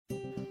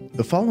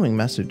The following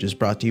message is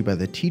brought to you by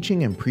the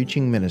teaching and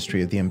preaching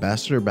ministry of the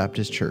Ambassador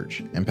Baptist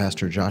Church and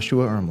Pastor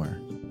Joshua Ermler.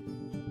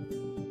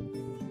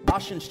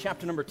 Colossians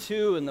chapter number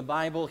 2 in the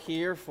Bible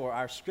here for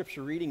our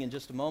scripture reading in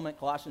just a moment.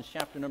 Colossians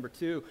chapter number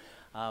 2.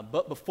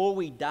 But before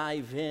we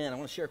dive in, I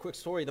want to share a quick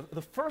story.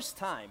 The first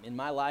time in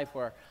my life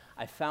where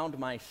I found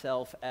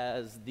myself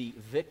as the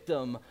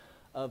victim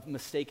of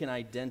mistaken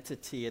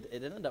identity, it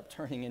ended up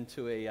turning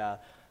into a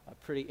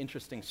pretty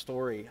interesting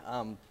story.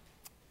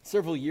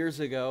 Several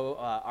years ago,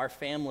 our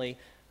family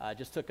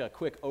just took a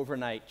quick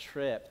overnight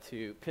trip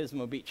to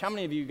Pismo Beach. How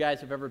many of you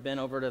guys have ever been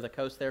over to the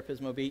coast there,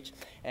 Pismo Beach?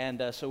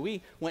 And so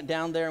we went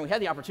down there, and we had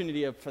the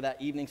opportunity for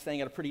that evening staying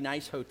at a pretty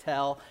nice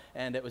hotel,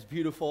 and it was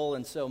beautiful.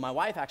 And so my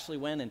wife actually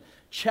went and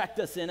checked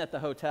us in at the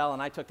hotel,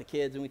 and I took the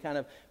kids, and we kind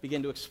of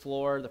began to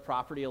explore the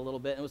property a little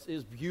bit. It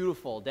was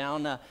beautiful.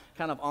 Down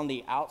kind of on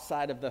the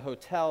outside of the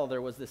hotel,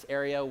 there was this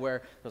area where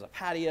there was a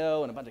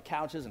patio and a bunch of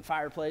couches and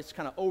fireplace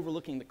kind of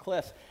overlooking the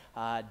cliffs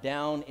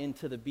down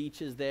into the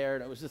beaches there,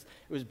 and it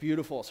was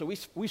beautiful. So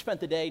we spent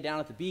the day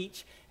down at the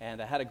beach,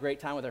 and I had a great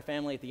time with our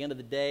family. At the end of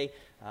the day,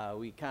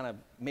 we kind of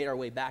made our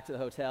way back to the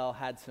hotel,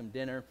 had some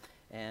dinner,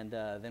 and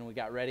then we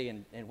got ready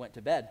and went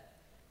to bed.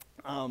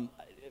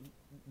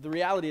 The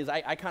reality is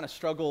I kind of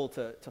struggle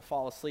to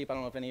fall asleep. I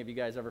don't know if any of you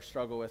guys ever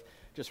struggle with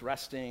just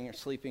resting or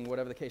sleeping,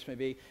 whatever the case may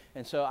be.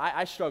 And so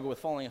I struggle with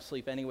falling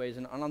asleep anyways.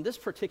 And on this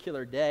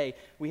particular day,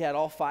 we had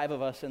all five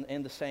of us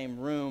in the same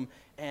room.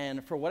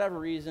 And for whatever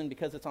reason,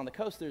 because it's on the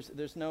coast,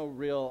 there's no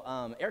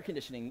real air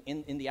conditioning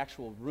in the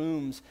actual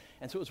rooms.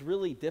 And so it was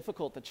really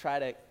difficult to try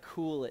to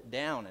cool it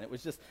down. And it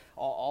was just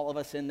all of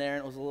us in there,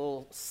 and it was a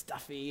little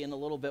stuffy and a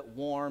little bit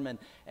warm.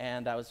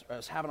 And I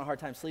was having a hard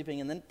time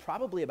sleeping. And then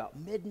probably about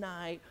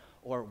midnight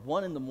or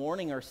 1 in the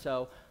morning or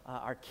so,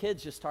 our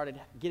kids just started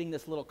getting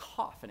this little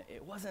cough. And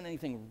it wasn't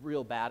anything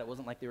real bad. It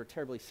wasn't like they were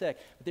terribly sick,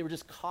 but they were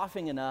just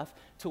coughing enough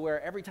to where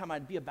every time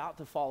I'd be about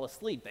to fall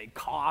asleep, they'd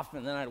cough,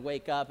 and then I'd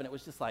wake up, and it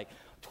was just like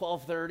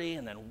 12:30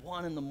 and then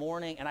 1 in the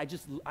morning, and I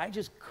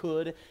just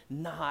could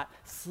not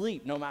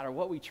sleep no matter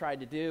what we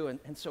tried to do.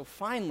 And so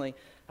finally,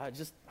 I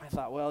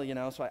thought,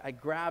 well, so I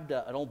grabbed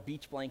an old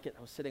beach blanket.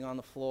 I was sitting on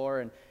the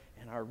floor, and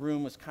our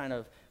room was kind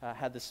of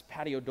had this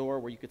patio door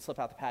where you could slip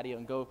out the patio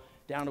and go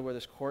down to where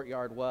this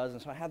courtyard was. And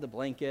so I had the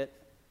blanket,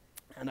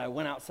 and I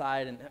went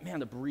outside, and man,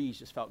 the breeze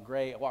just felt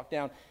great. I walked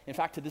down, in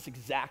fact, to this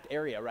exact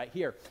area right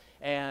here.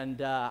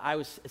 And I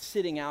was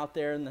sitting out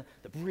there, and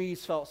the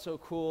breeze felt so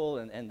cool,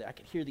 and I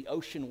could hear the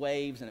ocean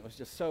waves, and it was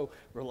just so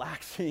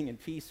relaxing and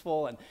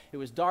peaceful. And it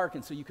was dark,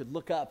 and so you could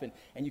look up,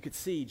 and you could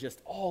see just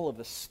all of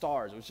the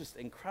stars. It was just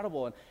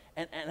incredible.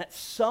 And at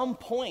some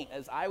point,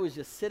 as I was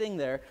just sitting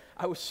there,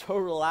 I was so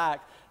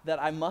relaxed that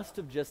I must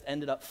have just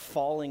ended up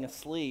falling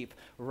asleep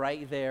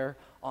right there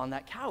on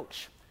that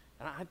couch.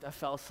 And I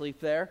fell asleep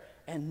there,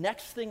 and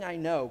next thing I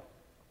know,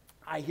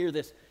 I hear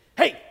this,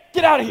 "Hey,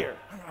 get out of here!"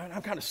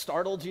 I'm kind of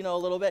startled, a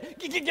little bit.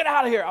 Get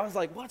out of here! I was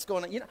like, what's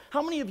going on?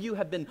 How many of you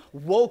have been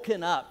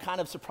woken up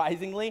kind of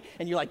surprisingly,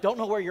 and you don't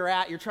know where you're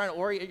at, you're trying to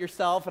orient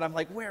yourself, and I'm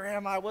like, where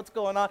am I? What's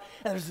going on?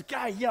 And there's a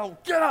guy yelling,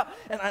 "Get up!"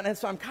 And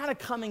so I'm kind of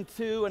coming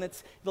to, and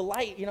it's the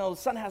light, the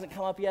sun hasn't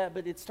come up yet,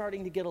 but it's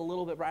starting to get a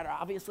little bit brighter.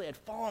 Obviously, I'd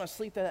fallen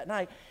asleep there that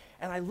night,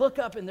 and I look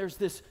up, and there's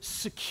this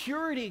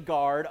security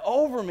guard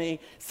over me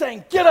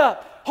saying, "Get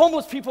up!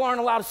 Homeless people aren't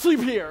allowed to sleep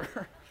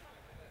here."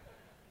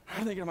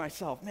 I'm thinking to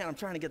myself, man, I'm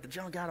trying to get the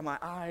junk out of my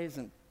eyes.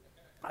 And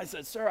I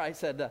said, "Sir," I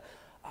said,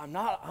 I'm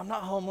not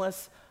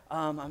homeless.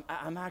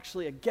 I'm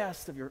actually a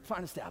guest of your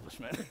fine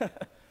establishment."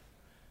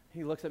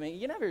 He looks at me.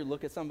 You never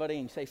look at somebody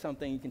and say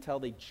something, you can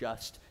tell they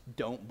just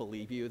don't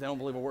believe you. They don't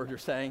believe a word you're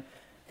saying.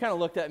 He kind of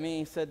looked at me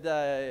and said,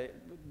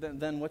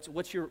 then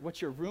what's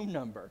your room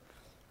number?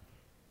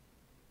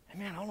 And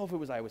man, I don't know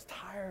if I was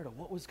tired or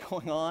what was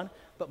going on,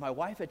 but my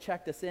wife had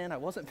checked us in. I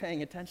wasn't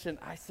paying attention.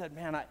 I said,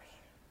 man,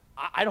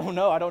 I don't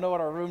know. I don't know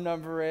what our room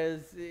number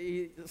is.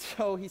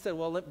 So he said,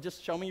 well,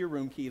 just show me your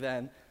room key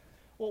then.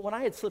 Well, when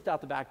I had slipped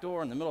out the back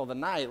door in the middle of the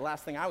night, the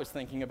last thing I was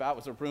thinking about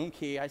was a room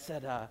key. I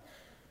said,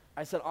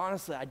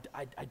 honestly,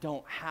 I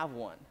don't have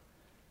one.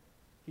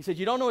 He said,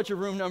 you don't know what your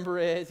room number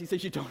is? He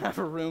says, you don't have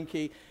a room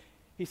key.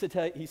 He said,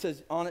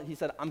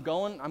 I'm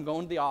going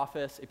to the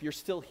office. If you're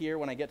still here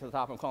when I get to the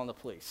top, I'm calling the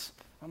police.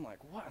 I'm like,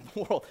 what in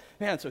the world?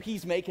 Man, so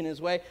he's making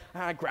his way.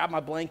 I grab my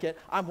blanket.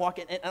 I'm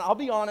walking. And I'll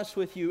be honest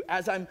with you,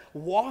 as I'm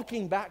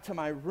walking back to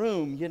my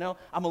room,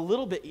 I'm a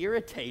little bit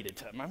irritated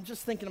to him. I'm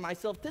just thinking to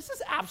myself, this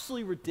is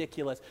absolutely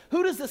ridiculous.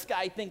 Who does this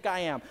guy think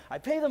I am? I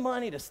pay the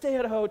money to stay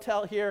at a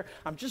hotel here.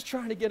 I'm just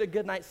trying to get a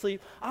good night's sleep.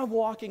 I'm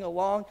walking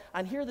along.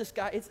 And here this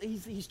guy,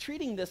 he's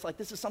treating this like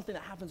this is something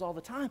that happens all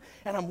the time.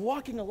 And I'm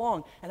walking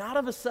along. And out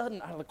of a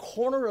sudden, out of the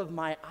corner of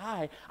my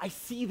eye, I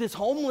see this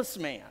homeless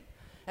man.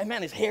 And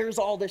man, his hair's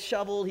all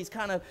disheveled. He's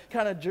kind of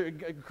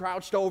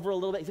crouched over a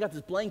little bit. He's got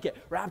this blanket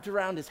wrapped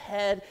around his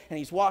head, and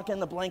he's walking.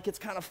 The blanket's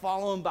kind of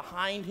following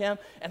behind him.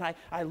 And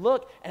I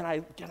look, and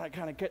I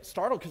kind of get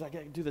startled because I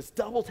got to do this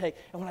double take.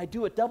 And when I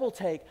do a double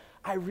take,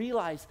 I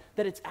realize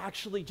that it's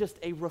actually just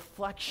a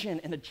reflection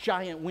in a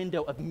giant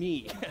window of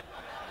me.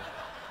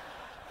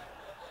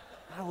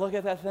 I look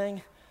at that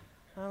thing.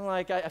 I'm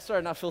like, I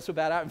started not feel so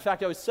bad. In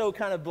fact, I was so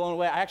kind of blown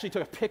away. I actually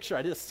took a picture.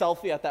 I did a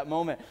selfie at that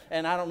moment,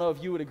 and I don't know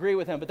if you would agree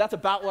with him, but that's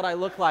about what I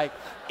look like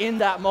in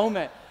that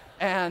moment.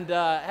 And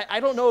I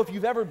don't know if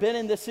you've ever been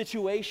in this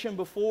situation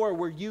before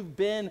where you've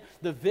been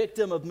the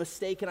victim of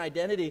mistaken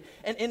identity.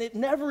 And it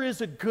never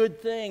is a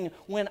good thing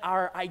when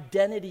our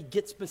identity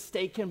gets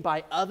mistaken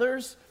by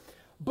others,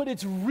 but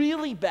it's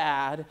really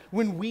bad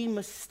when we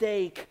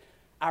mistake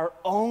our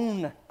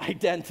own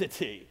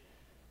identity.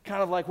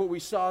 Kind of like what we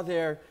saw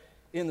there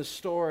in the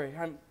story.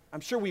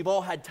 I'm sure we've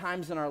all had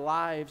times in our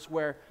lives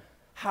where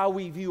how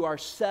we view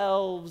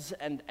ourselves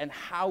and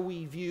how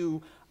we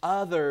view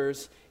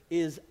others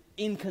is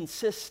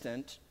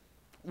inconsistent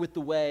with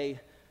the way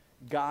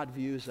God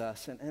views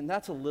us. And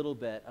that's a little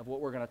bit of what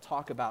we're going to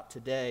talk about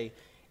today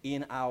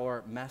in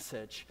our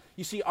message.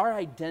 You see, our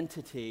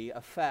identity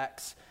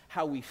affects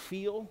how we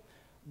feel,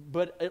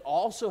 but it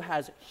also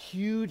has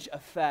huge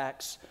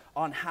effects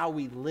on how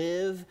we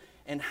live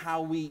and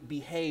how we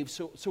behave.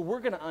 So we're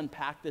going to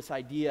unpack this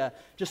idea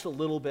just a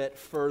little bit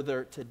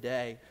further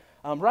today.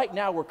 Right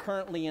now, we're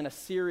currently in a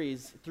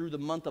series through the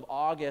month of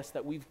August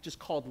that we've just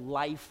called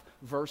Life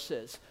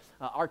Verses.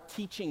 Our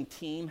teaching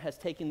team has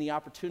taken the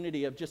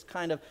opportunity of just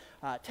kind of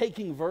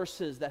taking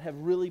verses that have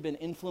really been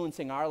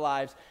influencing our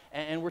lives,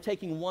 and we're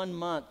taking 1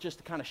 month just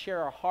to kind of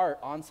share our heart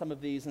on some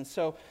of these. And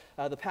so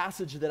the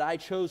passage that I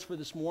chose for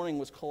this morning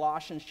was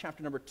Colossians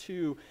chapter number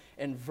 2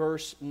 and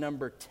verse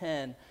number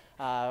 10.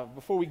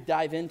 Before we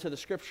dive into the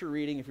scripture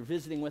reading, if you're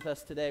visiting with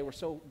us today, we're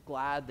so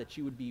glad that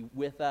you would be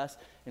with us.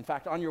 In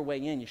fact, on your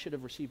way in, you should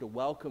have received a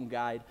welcome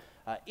guide.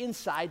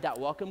 Inside that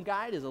welcome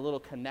guide is a little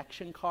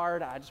connection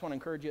card. I just want to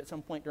encourage you at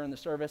some point during the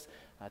service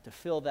to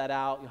fill that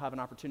out. You'll have an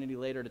opportunity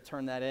later to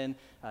turn that in,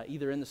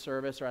 either in the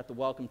service or at the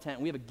welcome tent.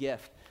 We have a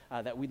gift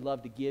that we'd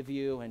love to give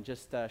you and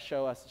just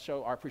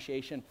show our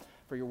appreciation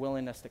for your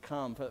willingness to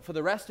come. For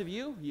the rest of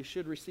you, you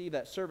should receive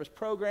that service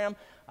program.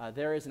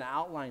 There is an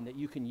outline that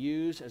you can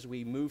use as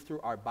we move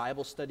through our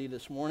Bible study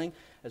this morning,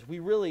 as we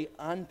really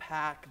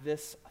unpack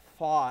this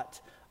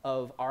thought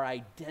of our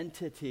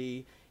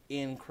identity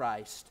in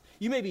Christ.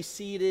 You may be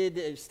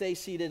seated, stay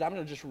seated. I'm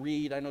going to just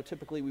read. I know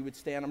typically we would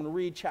stand. I'm going to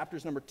read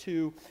chapters number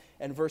 2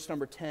 and verse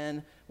number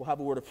 10. We'll have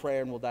a word of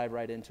prayer and we'll dive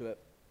right into it.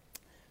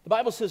 The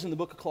Bible says in the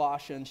book of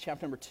Colossians,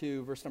 chapter number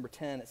 2, verse number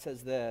 10, it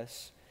says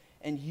this,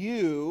 "And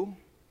you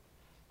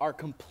are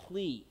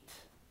complete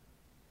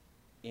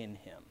in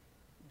him."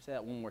 Let me say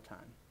that one more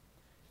time.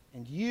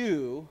 And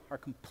you are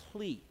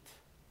complete,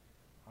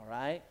 all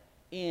right,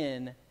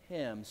 in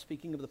him.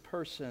 Speaking of the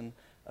person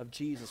of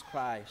Jesus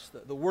Christ.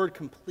 The word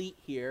complete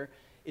here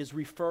is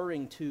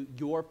referring to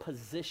your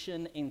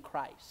position in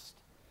Christ.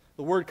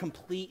 The word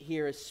complete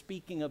here is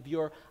speaking of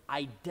your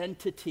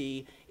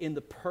identity in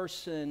the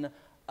person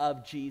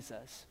of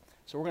Jesus.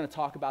 So we're going to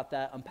talk about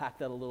that, unpack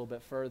that a little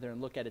bit further,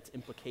 and look at its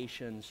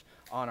implications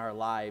on our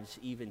lives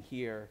even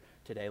here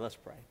today. Let's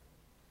pray.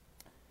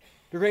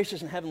 Dear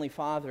gracious and heavenly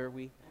Father,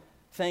 we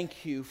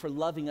thank you for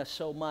loving us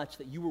so much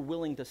that you were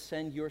willing to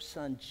send your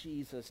Son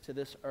Jesus to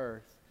this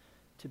earth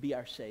to be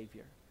our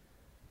Savior.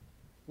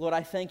 Lord,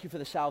 I thank you for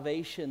the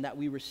salvation that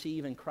we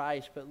receive in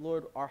Christ, but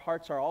Lord, our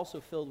hearts are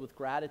also filled with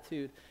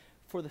gratitude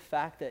for the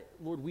fact that,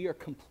 Lord, we are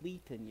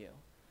complete in you.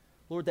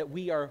 Lord, that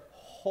we are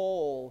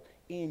whole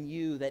in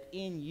you, that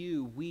in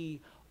you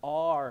we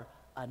are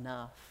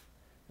enough.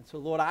 And so,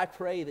 Lord, I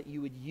pray that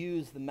you would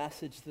use the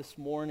message this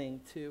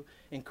morning to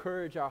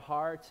encourage our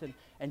hearts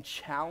and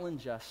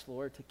challenge us,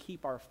 Lord, to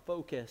keep our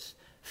focus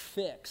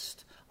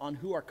fixed on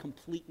who our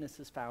completeness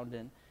is found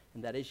in,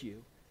 and that is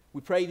you. We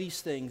pray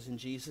these things in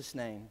Jesus'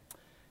 name.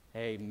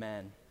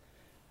 Amen.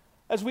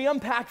 As we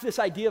unpack this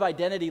idea of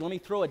identity, let me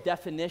throw a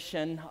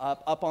definition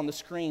up on the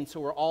screen so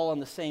we're all on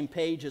the same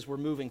page as we're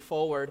moving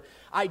forward.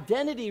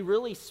 Identity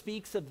really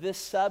speaks of this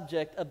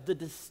subject of the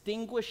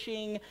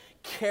distinguishing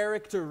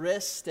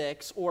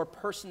characteristics or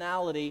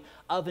personality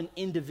of an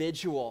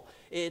individual.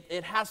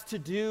 It has to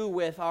do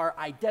with our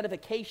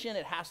identification.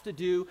 It has to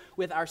do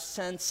with our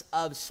sense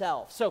of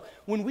self. So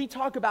when we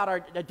talk about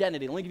our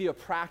identity, let me give you a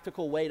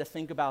practical way to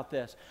think about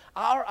this.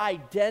 Our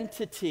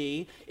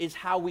identity is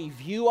how we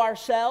view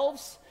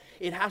ourselves.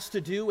 It has to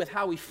do with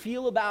how we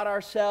feel about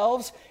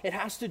ourselves. It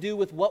has to do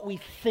with what we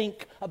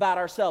think about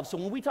ourselves. So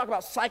when we talk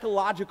about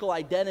psychological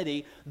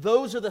identity,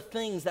 those are the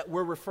things that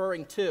we're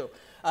referring to.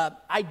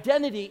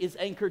 Identity is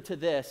anchored to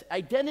this.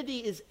 Identity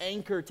is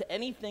anchored to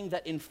anything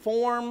that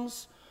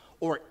informs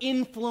or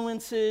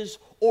influences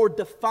or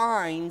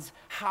defines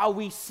how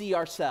we see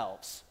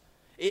ourselves.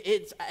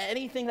 It's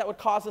anything that would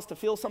cause us to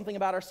feel something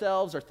about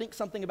ourselves or think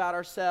something about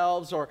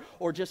ourselves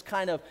or just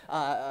kind of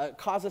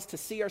cause us to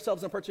see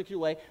ourselves in a particular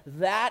way.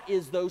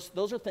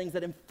 Those are things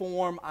that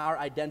inform our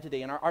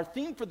identity. And our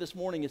theme for this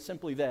morning is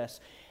simply this.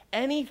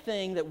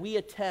 Anything that we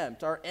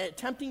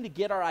attempting to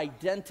get our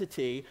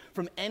identity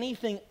from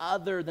anything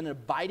other than an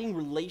abiding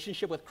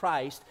relationship with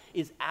Christ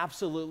is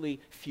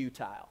absolutely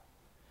futile.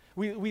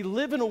 We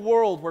live in a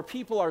world where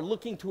people are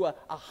looking to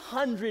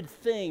 100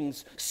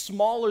 things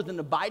smaller than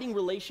abiding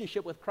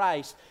relationship with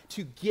Christ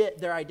to get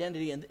their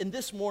identity. And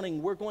this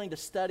morning, we're going to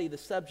study the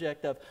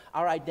subject of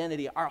our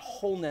identity, our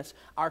wholeness,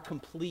 our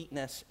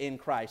completeness in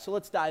Christ. So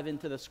let's dive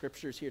into the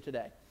scriptures here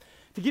today.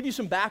 To give you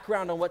some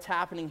background on what's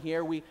happening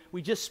here, we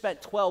just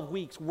spent 12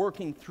 weeks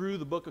working through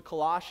the book of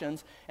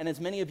Colossians, and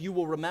as many of you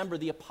will remember,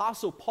 the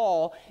Apostle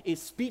Paul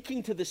is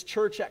speaking to this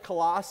church at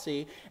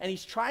Colossae, and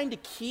he's trying to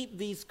keep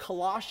these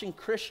Colossian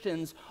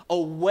Christians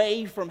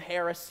away from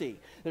heresy.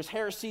 There's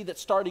heresy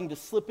that's starting to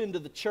slip into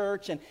the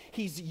church, and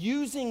he's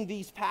using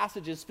these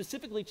passages,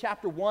 specifically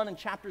chapter 1 and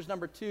chapters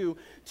number 2,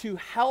 to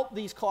help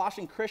these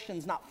Colossian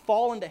Christians not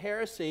fall into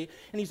heresy,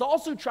 and he's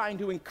also trying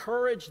to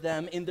encourage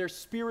them in their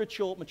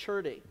spiritual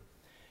maturity.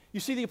 You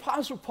see, the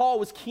Apostle Paul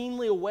was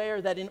keenly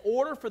aware that in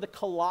order for the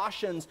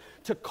Colossians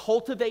to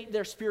cultivate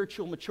their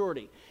spiritual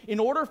maturity, in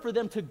order for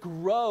them to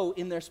grow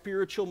in their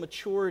spiritual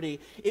maturity,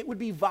 it would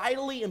be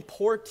vitally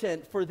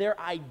important for their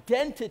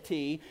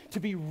identity to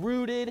be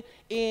rooted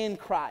in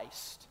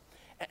Christ.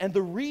 And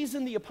the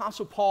reason the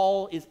Apostle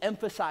Paul is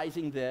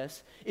emphasizing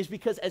this is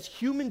because as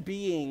human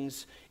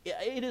beings,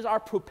 it is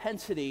our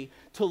propensity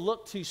to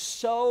look to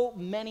so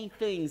many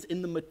things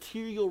in the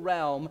material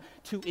realm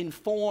to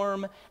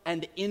inform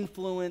and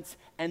influence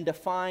and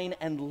define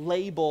and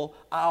label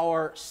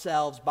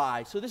ourselves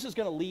by. So this is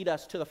going to lead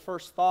us to the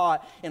first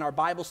thought in our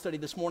Bible study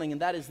this morning,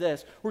 and that is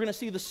this. We're going to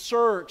see the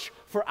search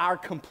for our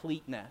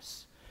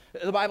completeness.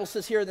 The Bible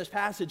says here in this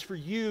passage, for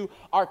you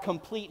are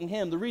complete in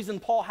him. The reason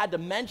Paul had to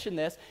mention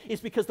this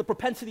is because the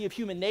propensity of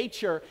human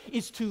nature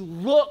is to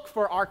look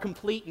for our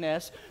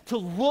completeness, to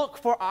look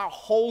for our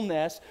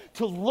wholeness,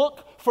 to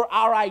look for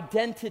our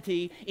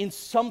identity in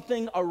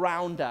something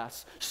around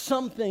us,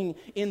 something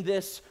in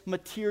this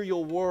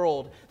material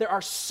world. There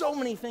are so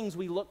many things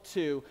we look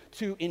to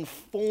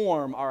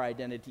inform our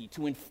identity,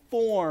 to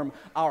inform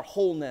our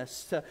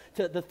wholeness,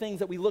 to the things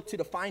that we look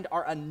to find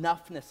our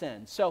enoughness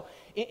in. So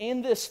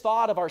in this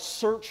thought of our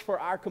search for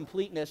our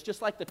completeness,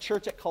 just like the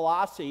church at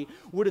Colossae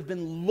would have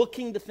been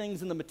looking to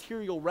things in the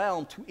material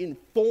realm to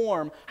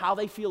inform how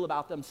they feel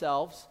about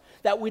themselves,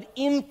 that would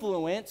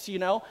influence,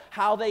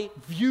 how they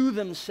view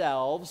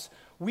themselves,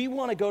 we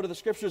want to go to the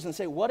scriptures and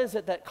say, what is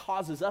it that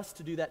causes us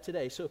to do that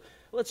today? So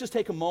let's just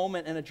take a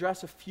moment and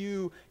address a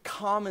few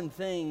common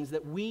things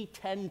that we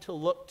tend to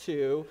look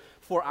to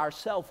for our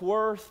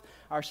self-worth,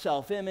 our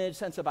self-image,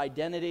 sense of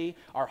identity,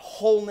 our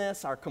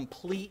wholeness, our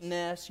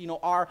completeness,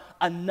 our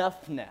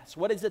enoughness.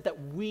 What is it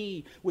that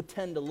we would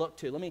tend to look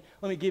to? Let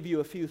me give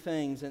you a few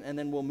things and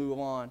then we'll move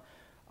on.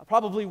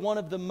 Probably one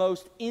of the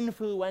most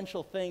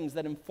influential things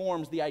that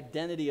informs the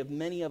identity of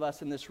many of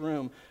us in this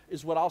room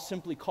is what I'll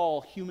simply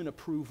call human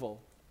approval.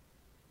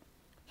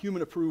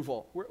 Human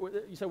approval.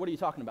 You say, what are you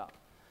talking about?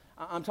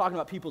 I'm talking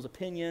about people's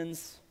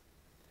opinions.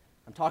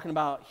 I'm talking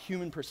about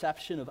human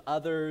perception of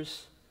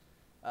others.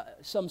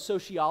 Some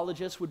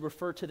sociologists would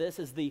refer to this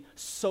as the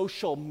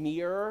social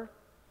mirror.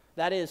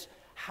 That is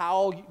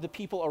how the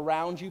people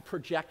around you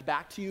project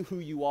back to you who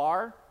you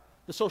are.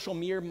 The social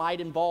mirror might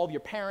involve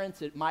your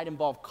parents, it might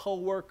involve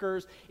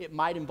coworkers, it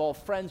might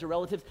involve friends or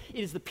relatives.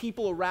 It is the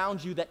people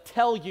around you that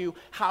tell you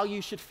how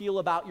you should feel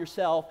about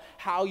yourself,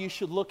 how you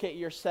should look at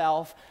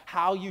yourself,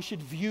 how you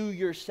should view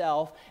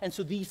yourself. And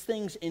so these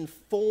things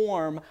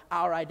inform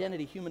our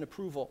identity, human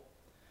approval.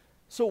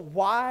 So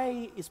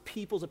why is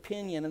people's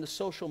opinion in the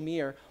social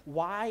mirror,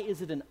 why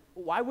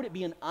would it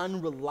be an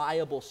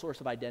unreliable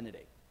source of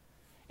identity?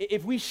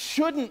 If we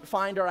shouldn't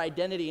find our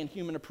identity in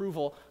human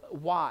approval,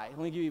 why? Let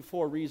me give you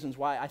 4 reasons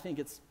why I think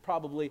it's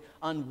probably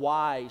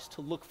unwise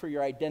to look for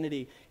your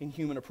identity in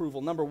human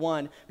approval. Number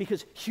 1,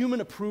 because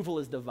human approval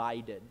is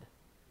divided.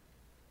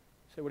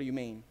 So what do you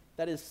mean?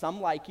 That is,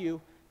 some like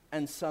you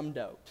and some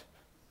don't.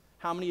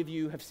 How many of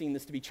you have seen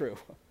this to be true?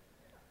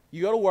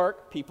 You go to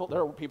work,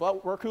 there are people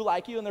at work who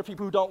like you, and there are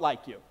people who don't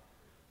like you.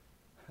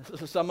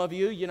 So some of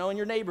you, in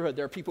your neighborhood,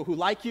 there are people who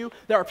like you,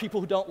 there are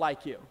people who don't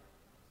like you.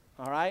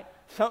 All right?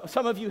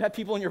 Some of you have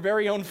people in your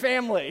very own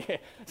family.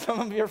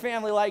 Some of your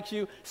family likes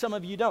you, some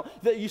of you don't.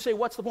 You say,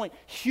 what's the point?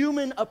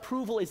 Human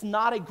approval is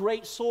not a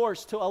great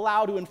source to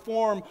allow to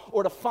inform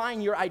or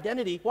define your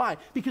identity. Why?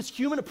 Because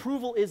human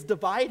approval is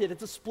divided.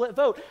 It's a split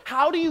vote.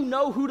 How do you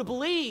know who to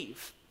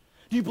believe?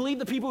 Do you believe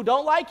the people who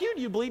don't like you?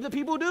 Do you believe the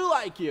people who do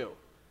like you?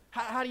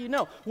 How do you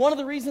know? One of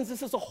the reasons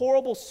this is a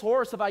horrible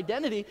source of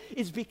identity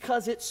is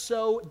because it's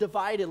so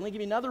divided. Let me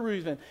give you another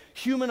reason.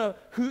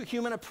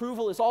 Human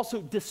approval is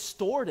also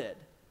distorted.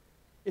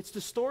 It's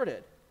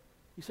distorted.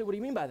 You say, what do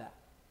you mean by that?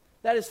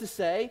 That is to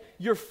say,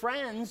 your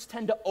friends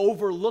tend to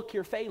overlook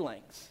your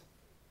failings,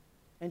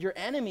 and your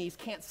enemies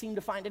can't seem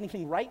to find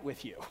anything right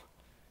with you.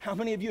 How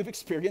many of you have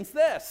experienced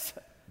this?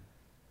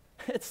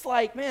 It's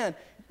like, man,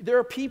 there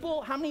are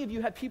people, how many of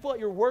you have people at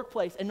your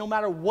workplace, and no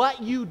matter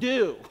what you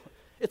do,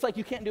 it's like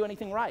you can't do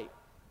anything right.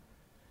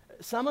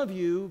 Some of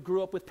you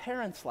grew up with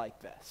parents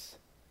like this.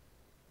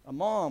 A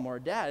mom or a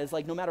dad. It's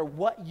like no matter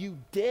what you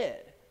did,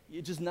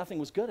 nothing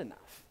was good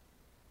enough.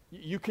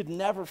 You could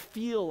never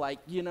feel like,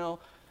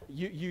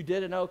 you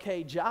did an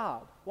okay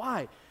job.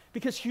 Why?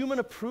 Because human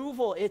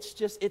approval, it's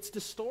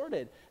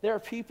distorted. There are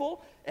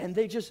people, and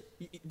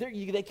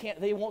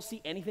they won't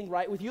see anything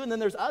right with you. And then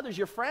there's others,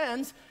 your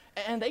friends,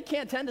 and they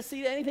can't tend to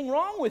see anything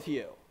wrong with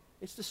you.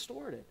 It's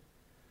distorted.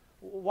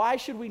 Why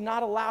should we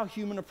not allow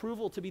human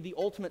approval to be the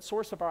ultimate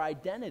source of our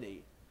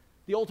identity?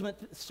 The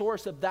ultimate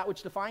source of that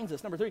which defines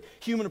us. Number 3,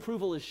 human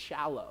approval is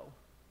shallow.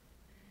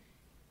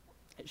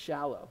 It's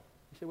shallow.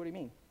 You say, what do you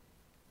mean?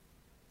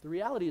 The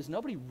reality is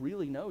nobody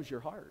really knows your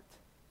heart.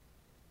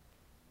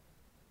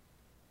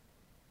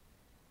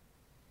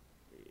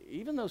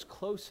 Even those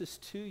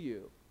closest to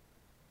you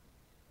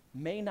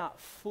may not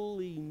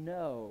fully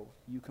know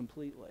you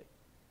completely.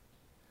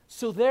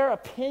 So their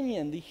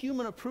opinion, the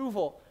human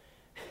approval,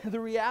 the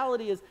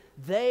reality is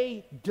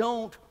they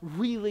don't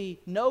really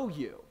know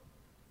you.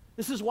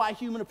 This is why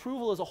human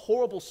approval is a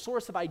horrible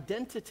source of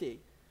identity.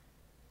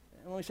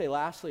 And let me say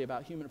lastly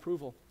about human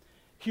approval.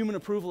 Human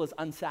approval is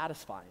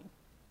unsatisfying.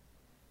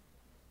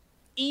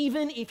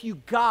 Even if you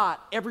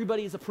got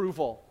everybody's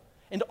approval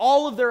and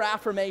all of their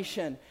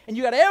affirmation, and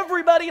you got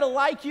everybody to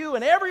like you,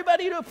 and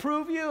everybody to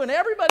approve you, and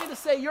everybody to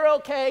say you're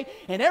okay,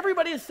 and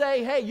everybody to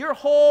say, hey, you're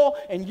whole,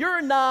 and you're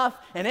enough,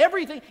 and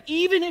everything,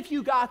 even if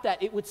you got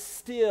that, it would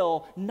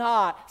still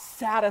not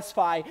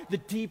satisfy the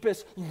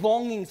deepest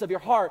longings of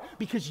your heart,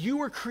 because you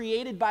were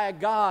created by a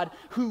God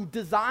who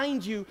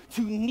designed you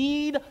to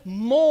need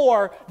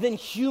more than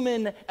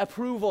human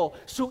approval.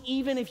 So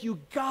even if you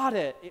got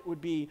it, it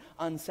would be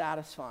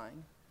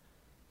unsatisfying.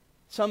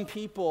 Some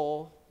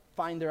people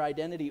find their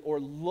identity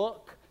or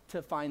look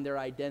to find their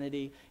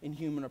identity in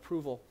human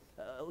approval.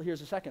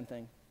 Here's the second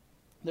thing.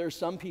 There are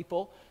some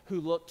people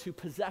who look to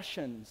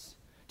possessions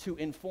to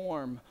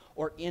inform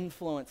or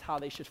influence how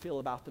they should feel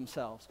about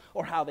themselves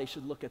or how they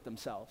should look at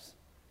themselves.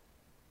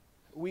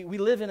 We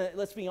live in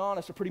let's be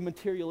honest, a pretty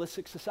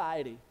materialistic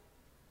society.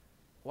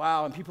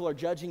 Wow, and people are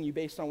judging you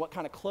based on what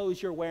kind of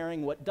clothes you're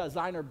wearing, what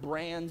designer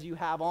brands you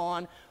have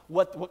on,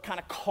 what kind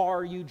of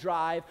car you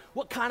drive,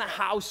 what kind of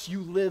house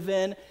you live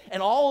in.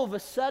 And all of a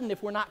sudden,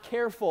 if we're not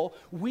careful,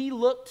 we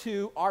look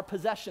to our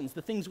possessions,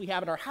 the things we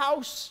have in our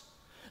house,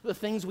 the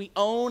things we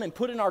own and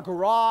put in our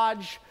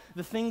garage,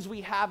 the things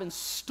we have in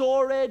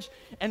storage,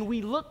 and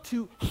we look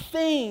to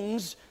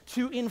things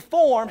to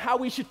inform how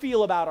we should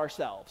feel about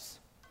ourselves.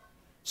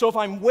 So if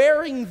I'm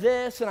wearing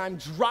this and I'm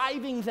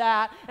driving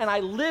that and I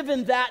live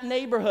in that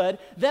neighborhood,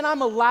 then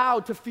I'm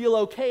allowed to feel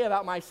okay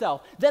about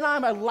myself. Then I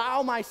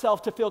allow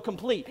myself to feel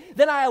complete.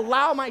 Then I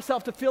allow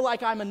myself to feel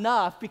like I'm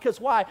enough,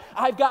 because why?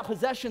 I've got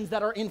possessions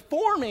that are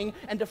informing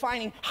and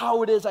defining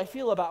how it is I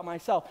feel about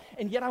myself.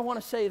 And yet I want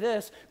to say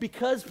this,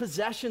 because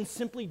possessions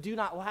simply do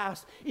not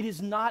last, it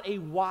is not a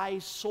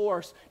wise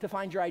source to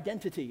find your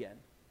identity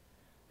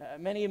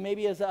in.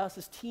 Maybe as us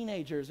as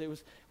teenagers,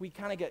 we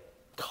kind of get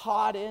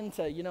caught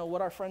into,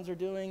 what our friends are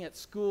doing at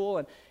school,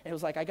 and it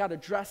was like, I got to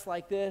dress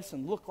like this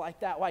and look like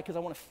that. Why? Because I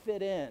want to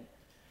fit in.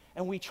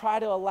 And we try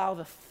to allow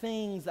the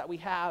things that we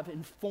have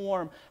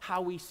inform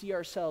how we see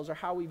ourselves or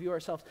how we view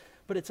ourselves,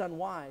 but it's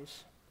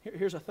unwise.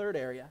 Here's a third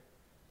area.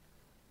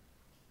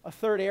 A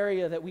third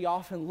area that we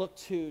often look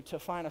to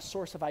find a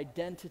source of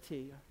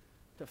identity,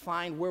 to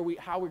find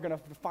how we're going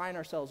to define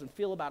ourselves and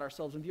feel about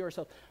ourselves and view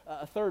ourselves.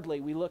 Thirdly,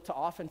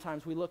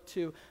 oftentimes we look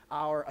to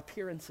our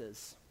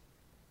appearances.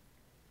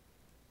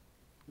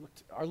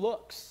 Our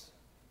looks,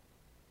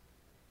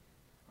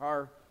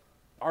 our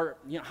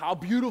how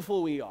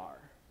beautiful we are,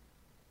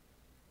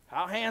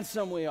 how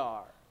handsome we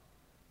are.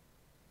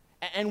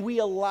 And we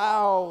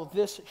allow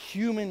this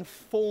human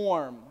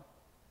form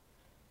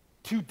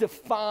to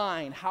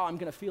define how I'm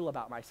going to feel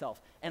about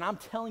myself. And I'm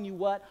telling you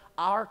what,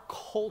 our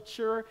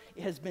culture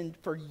has been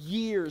for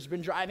years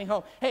been driving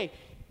home. Hey,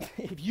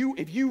 if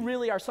you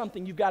really are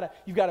something, you've got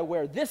to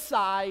wear this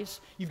size,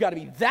 you've got to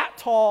be that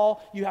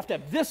tall, you have to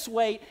have this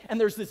weight, and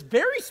there's this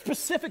very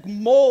specific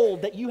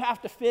mold that you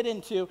have to fit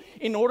into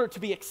in order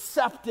to be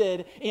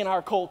accepted in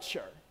our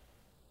culture.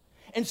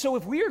 And so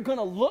if we are going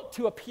to look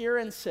to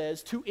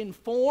appearances to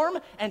inform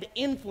and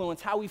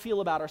influence how we feel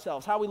about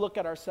ourselves, how we look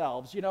at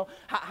ourselves,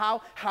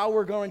 how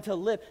we're going to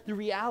live, the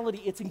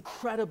reality, it's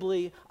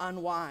incredibly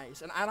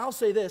unwise. And I'll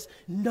say this,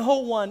 no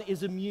one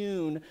is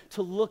immune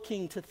to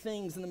looking to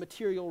things in the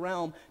material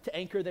realm to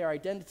anchor their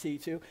identity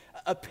to.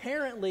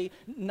 Apparently,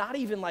 not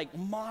even like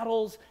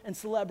models and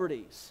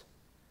celebrities.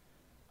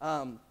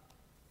 There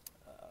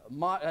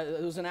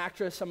was an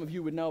actress some of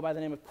you would know by the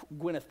name of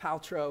Gwyneth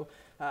Paltrow.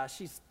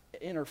 She's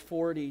in her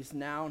 40s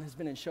now and has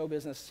been in show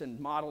business and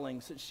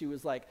modeling since she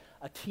was like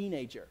a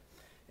teenager.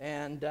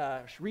 And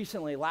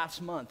recently,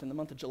 last month, in the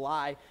month of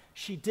July,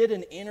 she did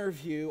an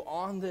interview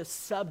on this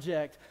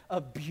subject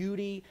of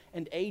beauty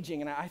and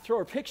aging. And I throw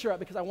her picture up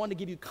because I wanted to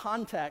give you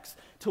context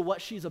to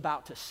what she's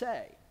about to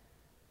say.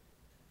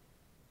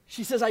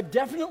 She says,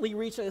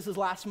 this is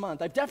last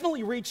month, I've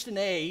definitely reached an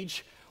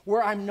age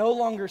where I'm no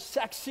longer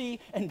sexy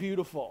and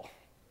beautiful.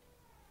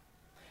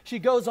 She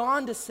goes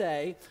on to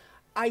say,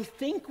 I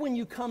think when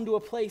you come to a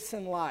place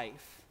in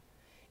life,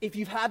 if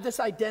you've had this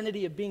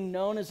identity of being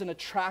known as an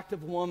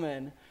attractive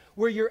woman,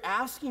 where you're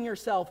asking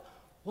yourself,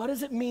 what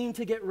does it mean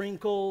to get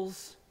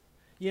wrinkles?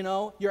 You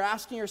know, you're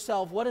asking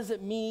yourself, what does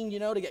it mean,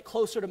 to get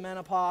closer to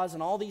menopause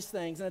and all these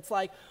things? And it's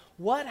like,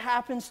 what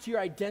happens to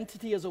your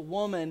identity as a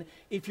woman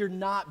if you're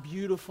not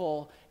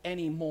beautiful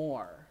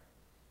anymore?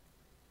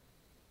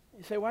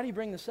 You say, why do you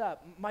bring this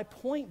up? My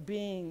point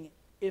being,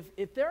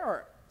 if there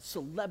are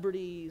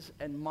celebrities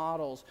and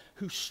models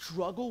who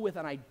struggle with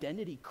an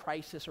identity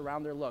crisis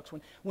around their looks,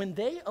 when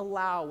they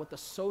allow what the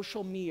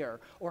social mirror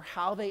or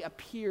how they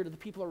appear to the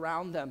people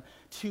around them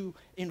to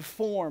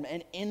inform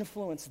and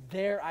influence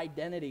their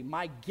identity,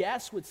 my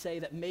guess would say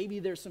that maybe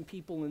there's some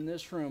people in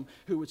this room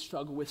who would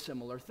struggle with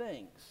similar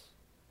things.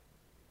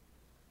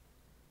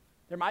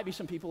 There might be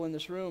some people in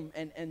this room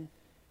and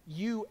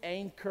you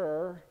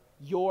anchor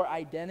your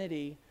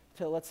identity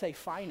to, let's say,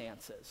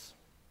 finances.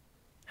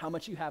 How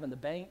much you have in the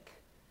bank,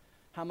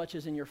 how much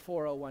is in your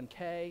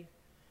 401k.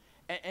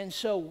 And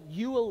so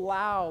you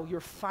allow your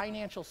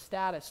financial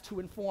status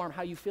to inform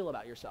how you feel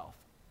about yourself.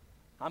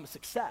 I'm a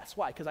success.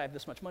 Why? Because I have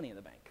this much money in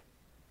the bank.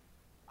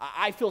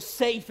 I feel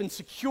safe and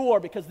secure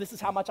because this is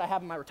how much I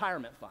have in my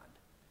retirement fund.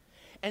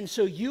 And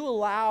so you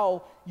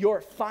allow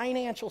your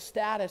financial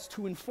status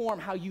to inform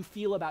how you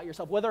feel about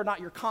yourself. Whether or not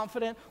you're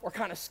confident or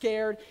kind of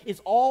scared is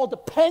all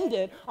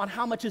dependent on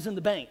how much is in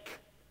the bank.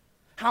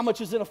 How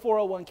much is in a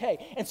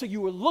 401k? And so you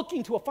were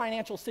looking to a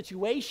financial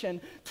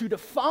situation to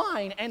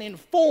define and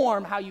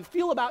inform how you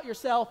feel about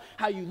yourself,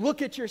 how you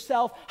look at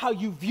yourself, how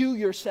you view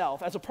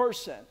yourself as a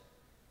person.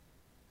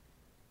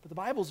 But the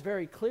Bible's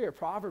very clear.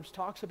 Proverbs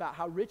talks about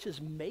how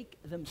riches make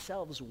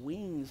themselves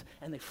wings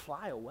and they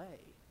fly away.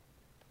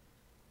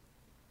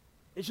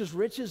 It's just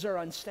riches are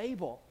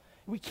unstable.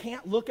 We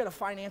can't look at a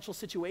financial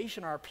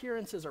situation, our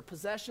appearances, our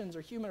possessions,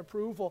 or human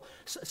approval.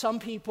 Some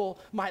people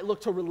might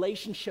look to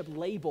relationship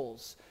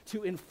labels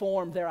to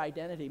inform their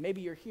identity.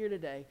 Maybe you're here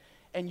today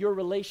and your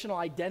relational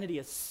identity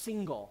is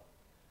single.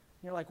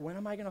 You're like, when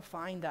am I going to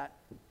find that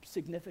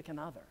significant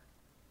other?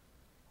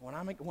 When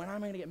am I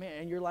going to get married?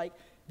 And you're like,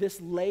 this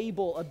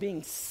label of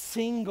being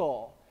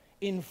single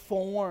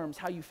informs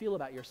how you feel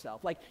about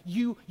yourself. Like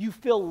you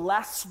feel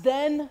less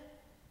than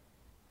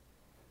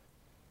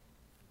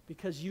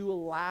because you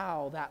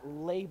allow that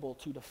label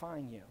to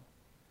define you,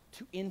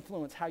 to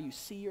influence how you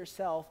see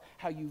yourself,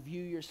 how you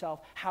view yourself,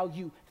 how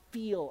you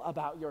feel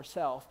about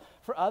yourself.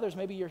 For others,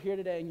 maybe you're here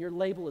today and your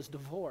label is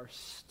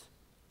divorced.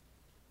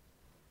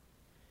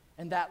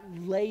 And that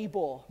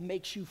label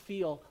makes you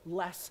feel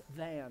less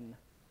than.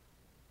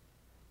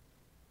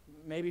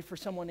 Maybe for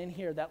someone in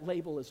here, that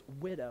label is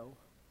widow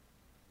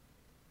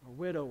or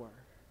widower.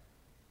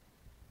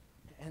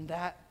 And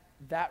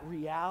that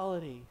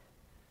reality,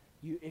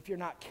 if you're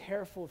not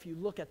careful, if you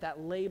look at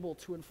that label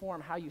to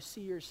inform how you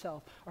see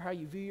yourself or how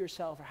you view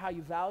yourself or how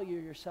you value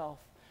yourself,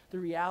 the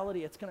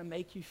reality, it's going to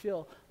make you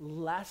feel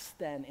less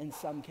than in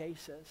some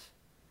cases.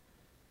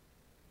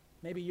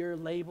 Maybe your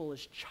label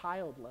is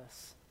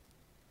childless,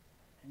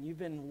 and you've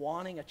been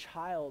wanting a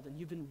child, and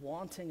you've been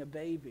wanting a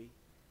baby.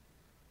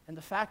 And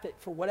the fact that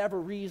for whatever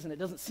reason, it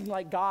doesn't seem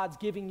like God's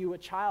giving you a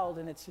child,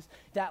 and it's just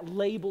that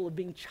label of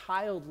being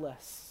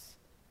childless.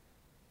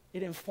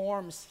 It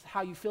informs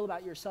how you feel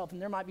about yourself.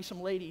 And there might be some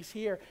ladies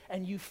here,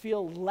 and you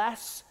feel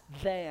less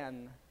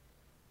than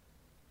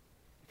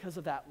because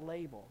of that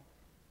label.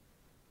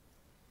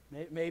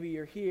 Maybe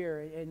you're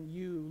here, and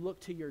you look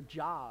to your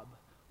job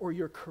or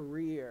your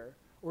career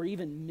or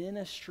even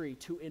ministry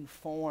to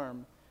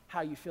inform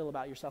how you feel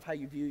about yourself, how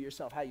you view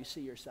yourself, how you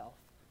see yourself.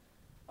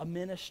 A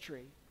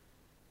ministry,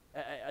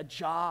 a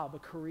job, a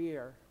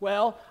career.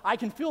 Well, I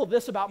can feel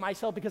this about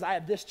myself because I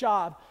have this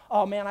job.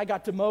 Oh man, I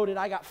got demoted,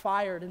 I got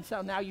fired, and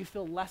so now you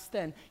feel less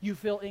than, you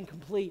feel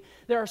incomplete.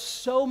 There are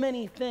so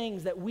many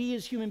things that we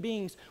as human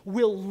beings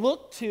will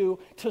look to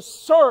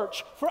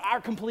search for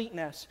our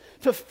completeness,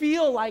 to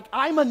feel like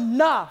I'm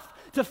enough,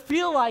 to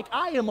feel like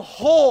I am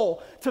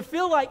whole, to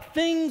feel like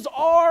things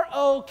are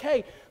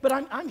okay. But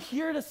I'm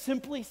here to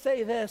simply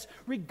say this,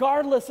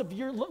 regardless of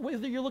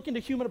whether you're looking to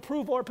human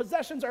approval or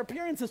possessions or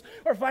appearances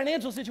or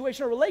financial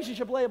situation or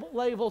relationship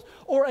labels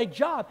or a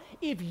job,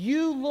 if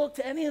you look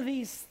to any of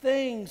these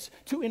things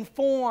to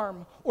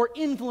inform or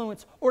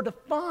influence or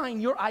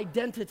define your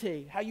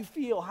identity, how you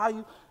feel, how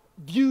you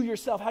view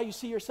yourself, how you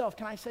see yourself,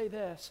 can I say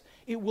this?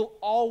 It will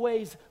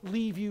always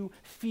leave you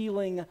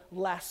feeling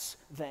less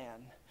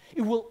than.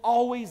 It will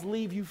always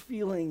leave you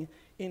feeling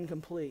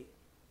incomplete.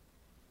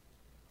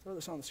 Throw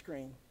this on the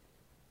screen.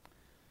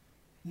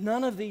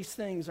 None of these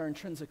things are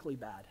intrinsically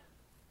bad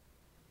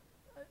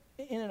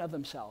in and of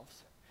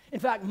themselves. In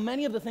fact,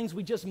 many of the things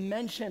we just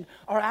mentioned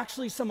are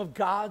actually some of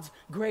God's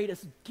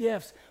greatest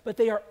gifts, but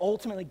they are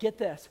ultimately, get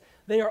this,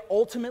 they are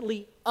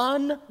ultimately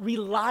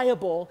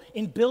unreliable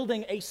in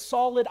building a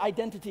solid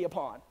identity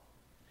upon.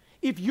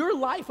 If your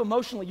life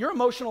emotionally, your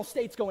emotional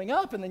state's going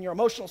up and then your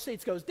emotional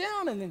state goes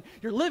down and then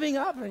you're living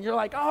up and you're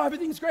like, oh,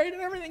 everything's great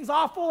and everything's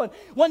awful, and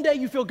one day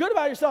you feel good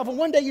about yourself and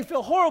one day you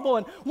feel horrible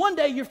and one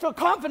day you feel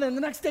confident and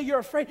the next day you're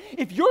afraid.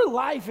 If your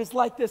life is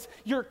like this,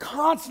 you're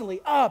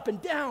constantly up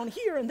and down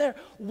here and there.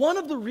 One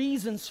of the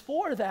reasons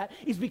for that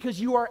is because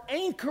you are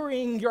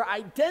anchoring your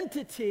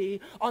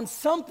identity on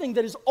something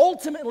that is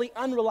ultimately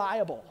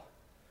unreliable.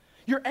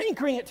 You're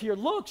anchoring it to your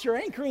looks. You're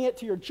anchoring it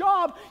to your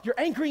job. You're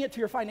anchoring it to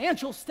your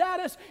financial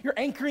status. You're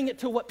anchoring it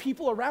to what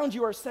people around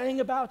you are saying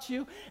about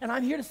you. And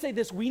I'm here to say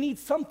this. We need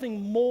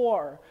something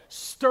more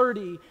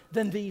sturdy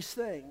than these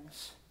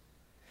things.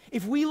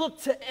 If we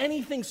look to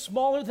anything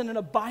smaller than an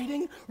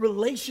abiding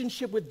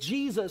relationship with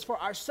Jesus for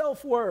our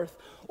self-worth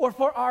or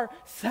for our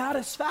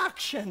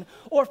satisfaction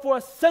or for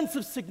a sense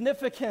of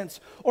significance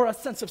or a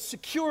sense of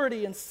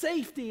security and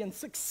safety and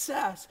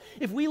success,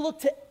 if we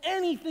look to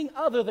anything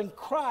other than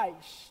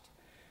Christ,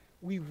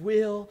 we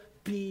will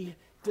be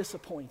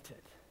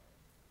disappointed.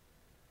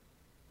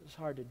 It's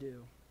hard to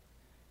do.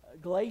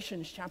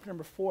 Galatians chapter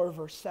number 4,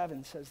 verse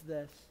 7 says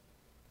this.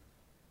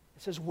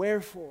 It says,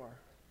 "Wherefore,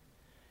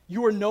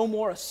 you are no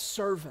more a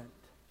servant,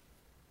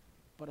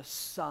 but a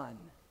son.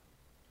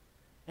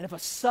 And if a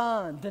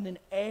son, then an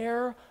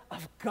heir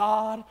of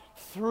God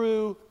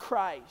through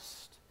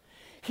Christ."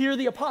 Here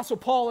the Apostle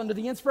Paul, under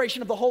the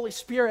inspiration of the Holy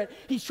Spirit,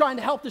 he's trying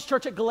to help this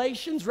church at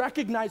Galatians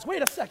recognize,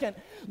 wait a second,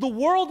 the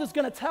world is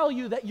going to tell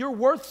you that you're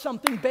worth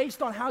something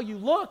based on how you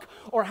look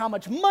or how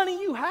much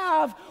money you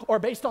have or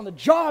based on the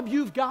job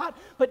you've got.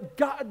 But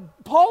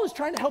Paul is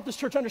trying to help this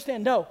church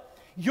understand, no,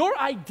 your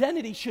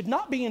identity should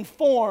not be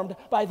informed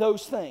by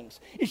those things.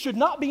 It should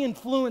not be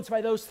influenced by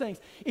those things.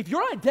 If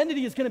your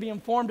identity is going to be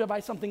informed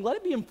by something, let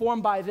it be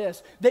informed by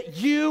this, that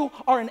you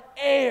are an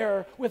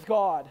heir with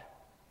God.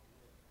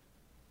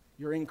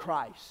 You're in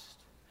Christ.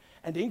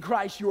 And in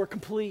Christ you are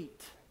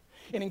complete.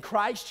 And in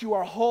Christ you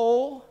are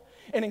whole.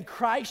 And in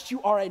Christ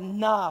you are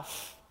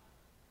enough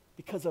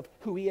because of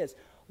who he is.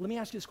 Let me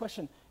ask you this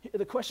question.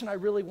 The question I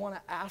really want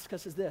to ask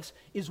us is this,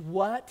 is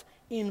what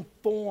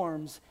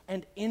informs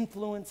and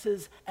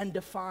influences and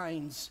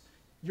defines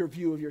your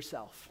view of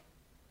yourself?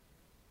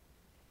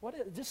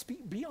 Just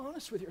be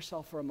honest with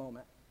yourself for a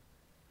moment.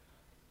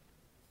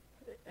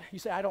 You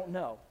say, I don't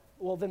know.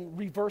 Well, then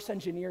reverse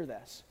engineer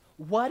this.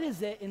 What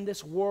is it in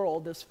this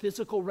world, this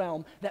physical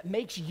realm, that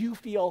makes you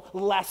feel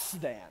less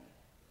than?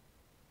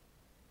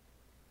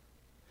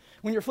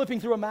 When you're flipping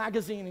through a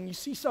magazine and you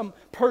see some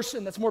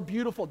person that's more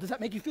beautiful, does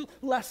that make you feel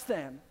less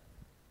than?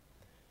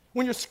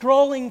 When you're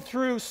scrolling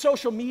through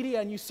social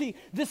media and you see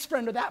this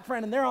friend or that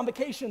friend and they're on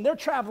vacation and they're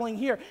traveling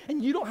here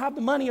and you don't have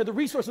the money or the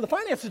resources or the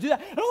finances to do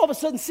that, and all of a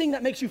sudden seeing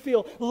that makes you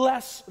feel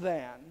less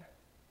than.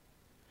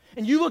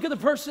 And you look at the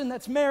person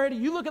that's married,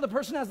 and you look at the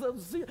person that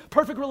has the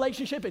perfect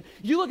relationship, and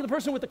you look at the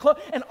person with the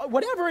clothes, and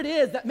whatever it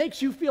is that makes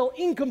you feel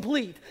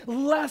incomplete,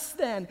 less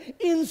than,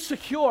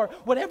 insecure,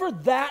 whatever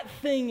that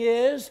thing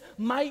is,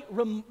 might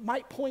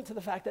point to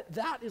the fact that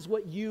that is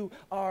what you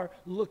are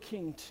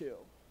looking to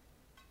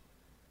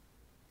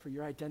for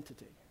your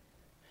identity.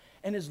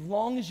 And as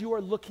long as you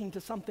are looking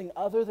to something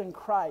other than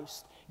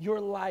Christ,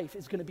 your life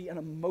is going to be an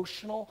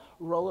emotional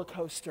roller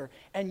coaster,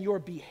 and your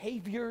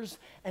behaviors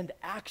and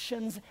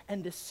actions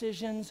and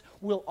decisions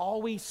will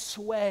always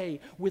sway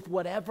with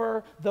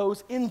whatever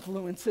those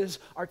influences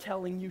are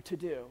telling you to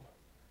do.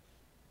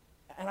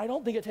 And I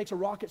don't think it takes a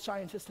rocket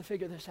scientist to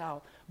figure this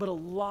out, but a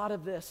lot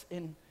of this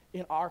in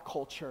our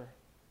culture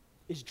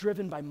is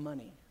driven by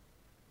money.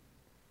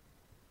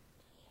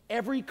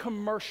 Every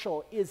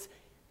commercial is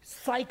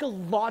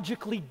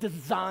psychologically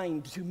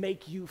designed to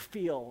make you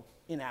feel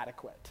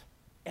inadequate.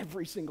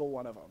 Every single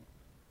one of them.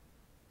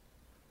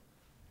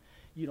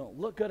 You don't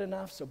look good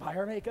enough, so buy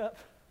our makeup.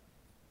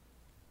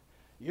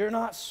 You're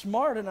not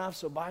smart enough,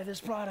 so buy this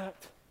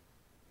product.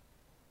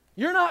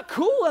 You're not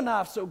cool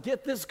enough, so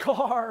get this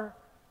car.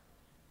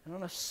 And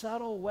in a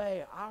subtle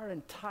way, our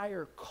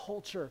entire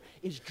culture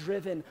is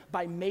driven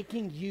by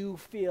making you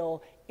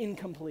feel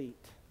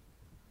incomplete,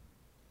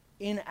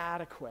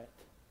 inadequate.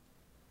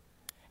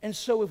 And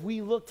so if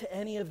we look to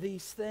any of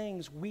these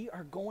things, we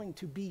are going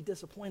to be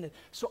disappointed.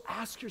 So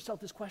ask yourself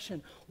this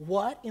question: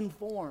 what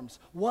informs,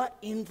 what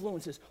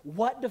influences,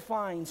 what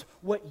defines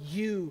what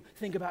you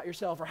think about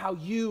yourself, or how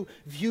you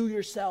view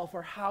yourself,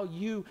 or how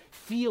you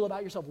feel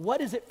about yourself?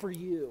 What is it for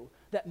you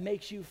that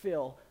makes you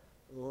feel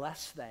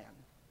less than?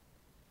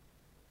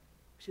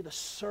 See, the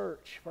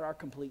search for our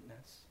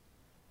completeness.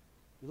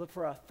 We look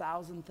for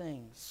 1,000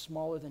 things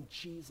smaller than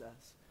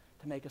Jesus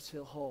to make us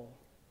feel whole,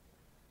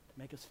 to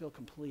make us feel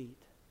complete,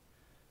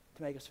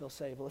 to make us feel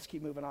safe. Well, let's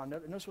keep moving on.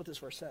 Notice what this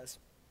verse says.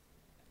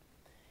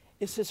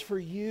 It says, for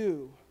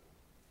you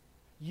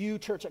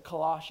church at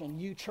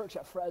Colossians, you church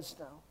at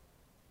Fresno,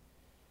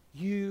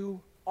 you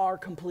are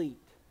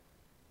complete.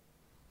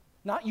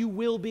 Not you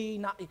will be,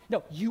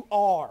 no, you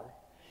are.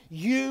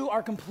 You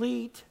are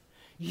complete.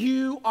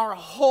 You are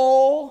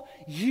whole.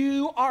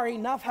 You are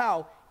enough.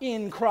 How?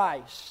 In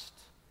Christ.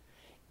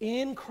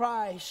 In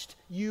Christ,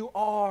 you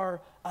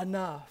are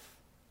enough.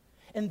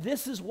 And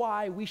this is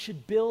why we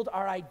should build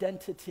our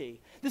identity.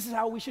 This is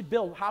how we should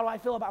build. How do I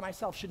feel about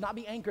myself should not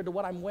be anchored to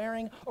what I'm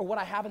wearing or what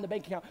I have in the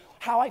bank account.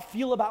 How I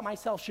feel about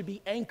myself should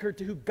be anchored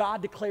to who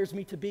God declares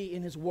me to be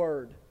in his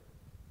word.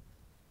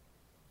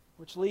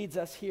 Which leads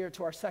us here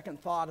to our second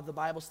thought of the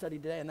Bible study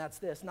today, and that's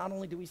this. Not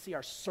only do we see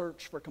our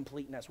search for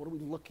completeness, what are we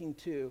looking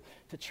to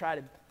try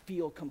to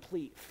feel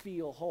complete,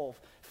 feel whole,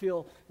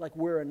 feel like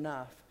we're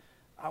enough.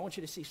 I want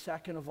you to see,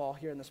 second of all,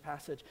 here in this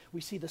passage,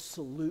 we see the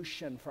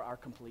solution for our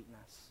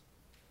completeness.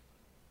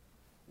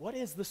 What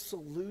is the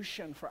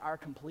solution for our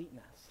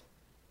completeness?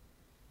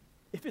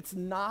 If it's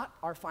not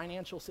our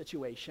financial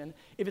situation,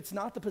 if it's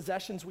not the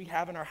possessions we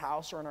have in our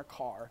house or in our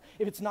car,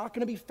 if it's not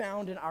going to be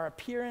found in our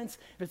appearance,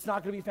 if it's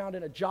not going to be found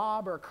in a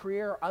job or a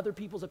career or other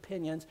people's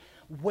opinions,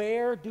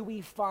 where do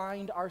we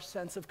find our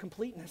sense of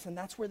completeness? And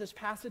that's where this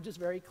passage is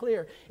very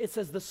clear. It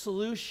says the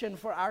solution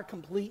for our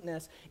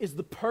completeness is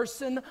the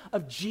person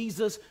of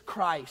Jesus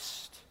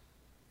Christ.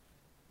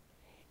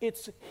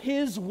 It's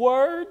his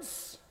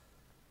words,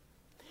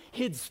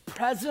 his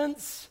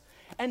presence,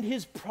 and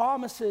his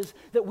promises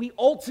that we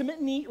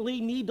ultimately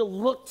need to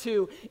look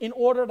to in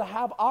order to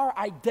have our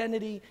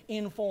identity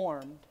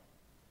informed.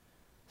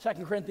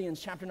 2 Corinthians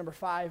chapter number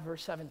 5,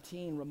 verse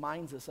 17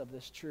 reminds us of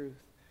this truth.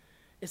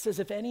 It says,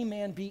 if any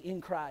man be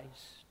in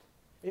Christ,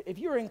 if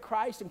you're in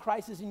Christ and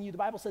Christ is in you, the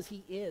Bible says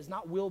he is,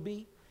 not will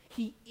be.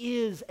 He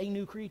is a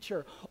new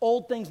creature.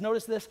 Old things,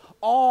 notice this,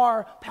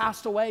 are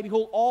passed away.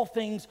 Behold, all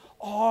things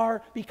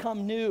are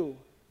become new.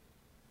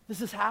 This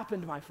has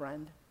happened, my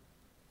friend.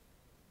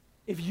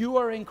 If you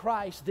are in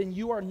Christ, then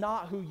you are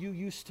not who you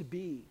used to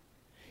be.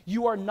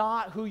 You are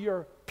not who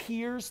your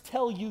peers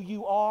tell you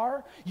you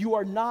are. You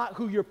are not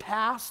who your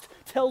past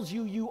tells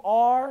you you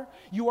are.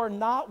 You are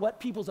not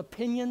what people's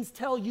opinions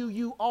tell you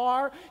you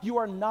are. You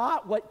are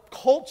not what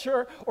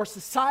culture or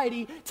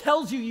society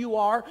tells you you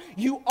are.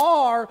 You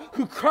are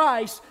who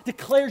Christ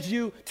declares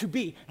you to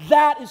be.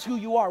 That is who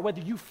you are.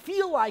 Whether you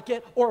feel like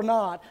it or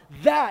not,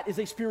 that is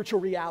a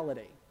spiritual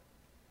reality.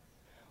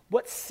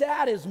 What's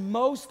sad is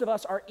most of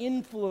us are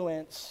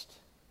influenced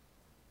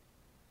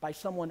by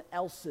someone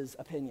else's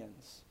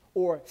opinions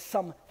or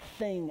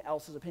something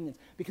else's opinions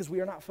because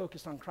we are not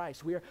focused on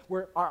Christ.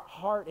 Our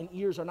heart and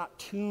ears are not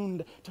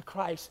tuned to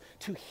Christ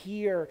to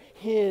hear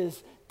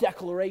his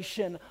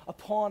declaration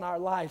upon our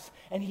lives.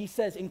 And he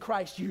says, in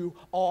Christ you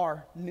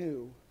are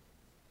new.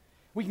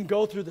 We can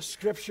go through the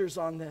scriptures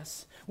on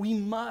this. We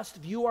must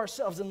view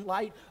ourselves in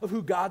light of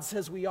who God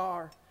says we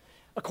are.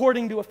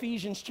 According to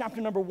Ephesians chapter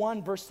number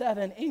 1, verse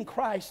 7, in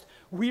Christ,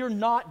 we are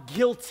not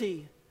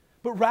guilty,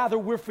 but rather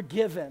we're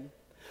forgiven.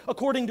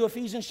 According to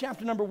Ephesians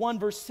chapter number 1,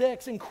 verse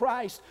 6, in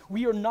Christ,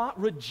 we are not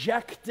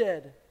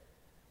rejected,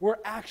 we're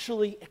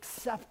actually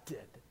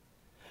accepted.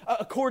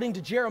 According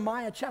to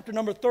Jeremiah chapter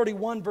number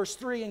 31, verse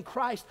 3, in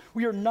Christ,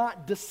 we are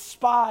not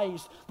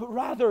despised, but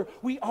rather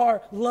we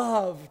are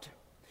loved.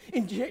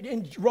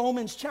 In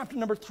Romans chapter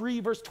number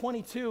 3, verse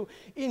 22,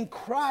 in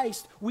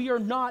Christ we are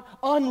not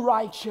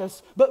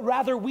unrighteous, but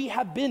rather we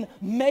have been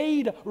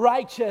made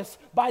righteous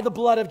by the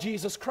blood of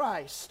Jesus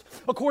Christ.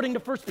 According to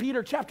 1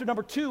 Peter chapter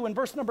number 2 and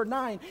verse number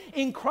 9,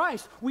 in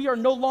Christ we are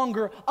no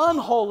longer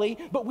unholy,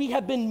 but we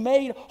have been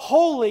made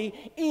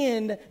holy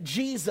in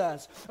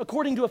Jesus.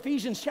 According to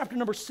Ephesians chapter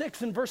number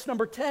 6 and verse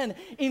number 10,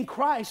 in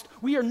Christ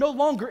we are no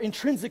longer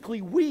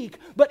intrinsically weak,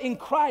 but in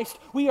Christ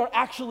we are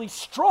actually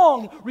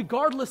strong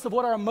regardless of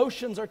what our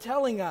emotions are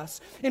telling us.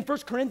 In 1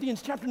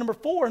 Corinthians chapter number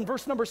 4 and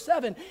verse number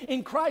 7,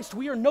 in Christ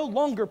we are no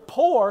longer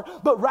poor,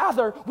 but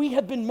rather we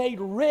have been made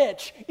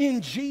rich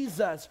in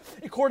Jesus.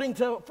 According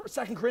to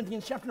 2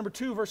 Corinthians chapter number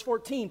 2 verse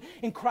 14,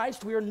 in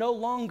Christ we are no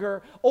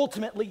longer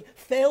ultimately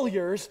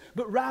failures,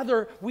 but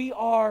rather we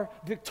are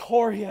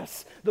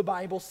victorious, the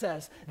Bible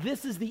says.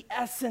 This is the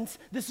essence,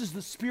 this is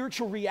the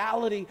spiritual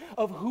reality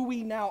of who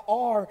we now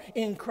are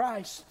in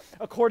Christ.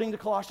 According to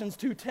Colossians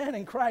 2:10,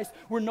 in Christ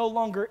we're no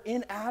longer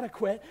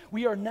inadequate,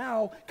 we are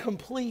now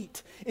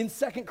complete. In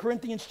 2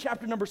 Corinthians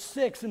chapter number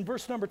 6 and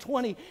verse number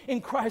 20, in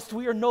Christ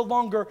we are no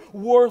longer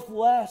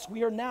worthless.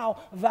 We are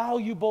now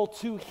valuable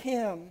to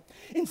him.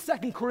 In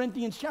 2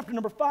 Corinthians chapter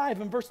number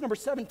 5 and verse number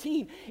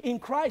 17, in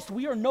Christ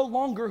we are no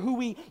longer who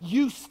we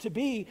used to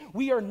be.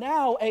 We are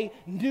now a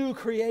new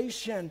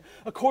creation.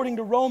 According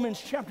to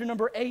Romans chapter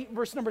number 8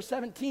 verse number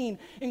 17,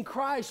 in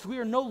Christ we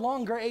are no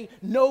longer a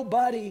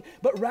nobody,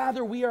 but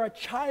rather we are a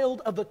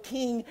child of the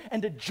King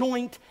and a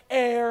joint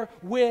heir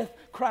with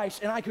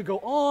Christ. And I could go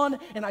on,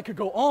 and I could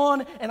go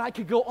on, and I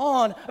could go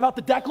on about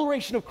the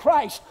declaration of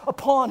Christ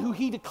upon who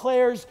he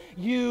declares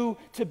you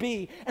to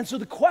be. And so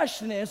the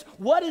question is,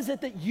 what is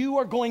it that you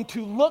are going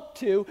to look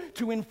to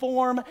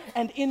inform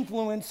and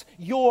influence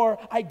your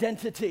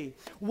identity?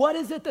 What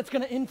is it that's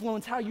going to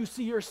influence how you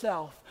see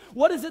yourself?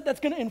 What is it that's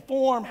going to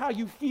inform how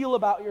you feel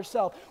about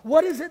yourself?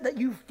 What is it that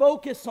you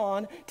focus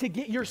on to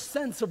get your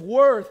sense of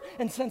worth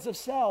and sense of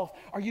self?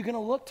 Are you going to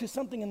look to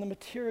something in the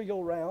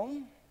material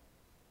realm?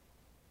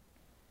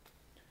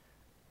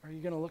 Or are you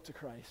going to look to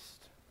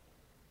Christ?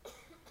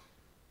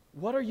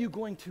 What are you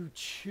going to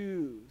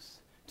choose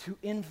to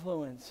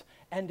influence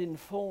and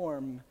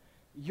inform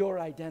your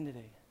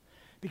identity?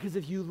 Because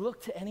if you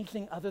look to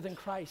anything other than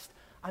Christ,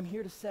 I'm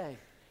here to say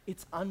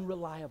it's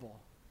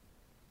unreliable.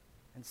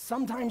 And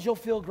sometimes you'll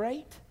feel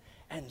great,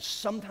 and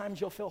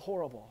sometimes you'll feel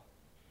horrible.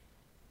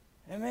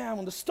 And man,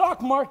 when the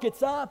stock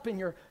market's up and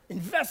your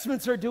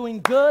investments are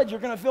doing good,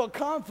 you're going to feel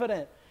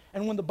confident.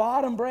 And when the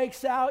bottom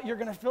breaks out, you're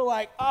going to feel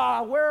like,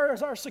 where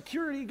is our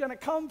security going to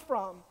come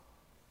from?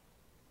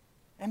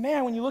 And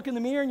man, when you look in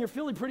the mirror and you're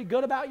feeling pretty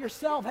good about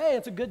yourself, hey,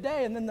 it's a good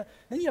day. And then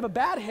you have a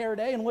bad hair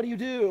day, and what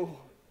do?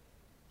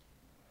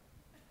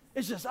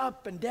 It's just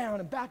up and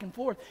down and back and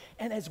forth.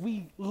 And as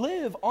we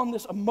live on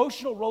this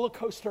emotional roller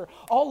coaster,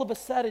 all of a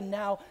sudden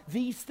now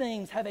these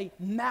things have a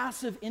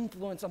massive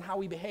influence on how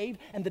we behave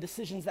and the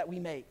decisions that we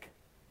make.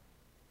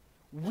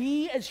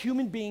 We as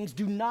human beings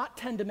do not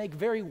tend to make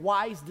very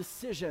wise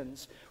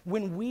decisions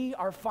when we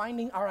are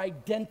finding our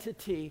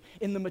identity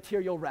in the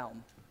material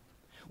realm.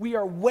 We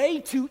are way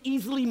too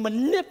easily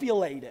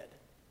manipulated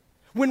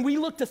when we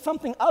look to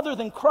something other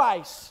than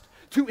Christ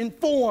to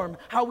inform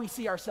how we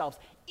see ourselves.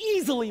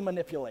 Easily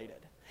manipulated.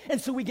 And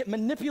so we get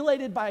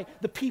manipulated by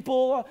the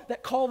people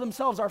that call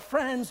themselves our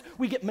friends.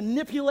 We get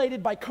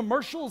manipulated by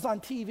commercials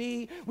on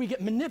TV. We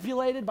get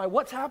manipulated by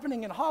what's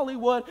happening in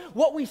Hollywood,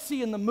 what we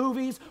see in the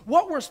movies,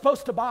 what we're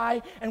supposed to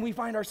buy, and we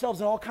find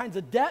ourselves in all kinds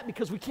of debt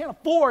because we can't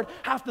afford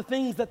half the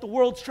things that the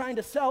world's trying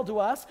to sell to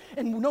us.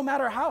 And no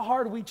matter how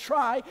hard we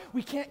try,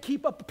 we can't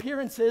keep up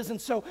appearances.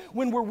 And so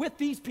when we're with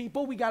these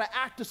people, we got to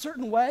act a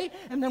certain way.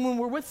 And then when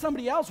we're with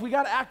somebody else, we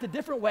got to act a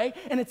different way.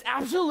 And it's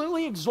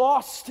absolutely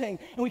exhausting,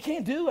 and we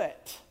can't do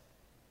it.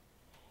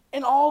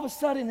 And all of a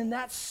sudden, in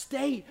that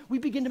state, we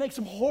begin to make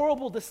some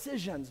horrible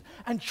decisions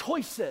and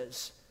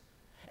choices.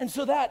 And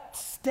so that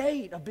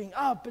state of being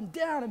up and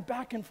down and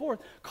back and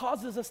forth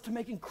causes us to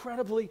make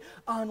incredibly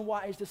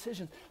unwise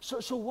decisions.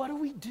 So what do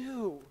we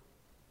do?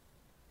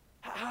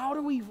 How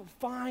do we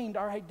find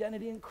our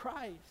identity in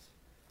Christ?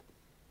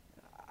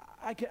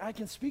 I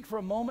can speak for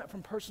a moment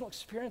from personal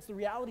experience. The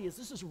reality is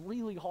this is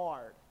really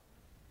hard.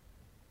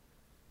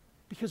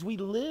 Because we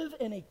live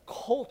in a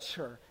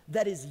culture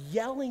that is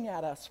yelling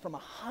at us from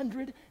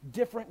 100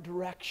 different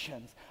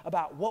directions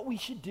about what we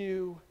should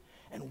do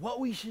and what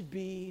we should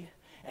be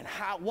and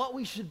what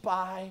we should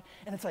buy.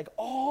 And it's like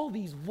all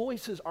these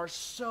voices are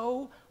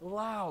so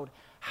loud.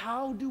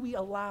 How do we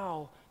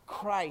allow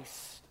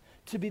Christ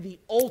to be the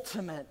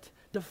ultimate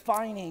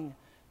defining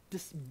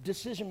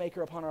decision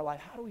maker upon our life?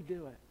 How do we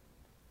do it?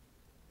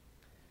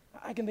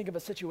 I can think of a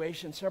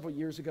situation several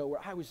years ago where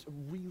I was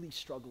really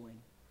struggling.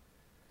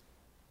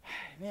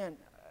 Man,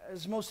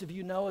 as most of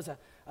you know, as a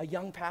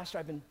young pastor,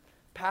 I've been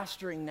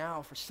pastoring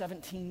now for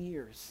 17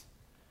 years.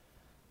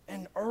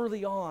 And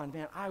early on,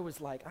 man, I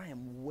was like, I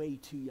am way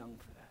too young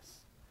for this.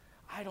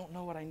 I don't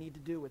know what I need to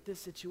do with this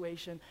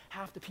situation.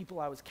 Half the people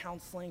I was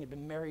counseling had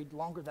been married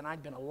longer than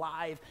I'd been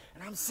alive.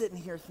 And I'm sitting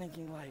here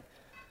thinking like,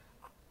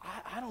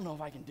 I don't know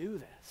if I can do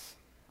this.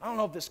 I don't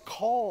know if this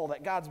call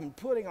that God's been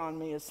putting on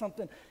me is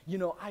something,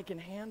 I can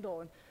handle.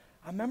 And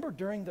I remember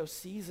during those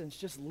seasons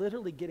just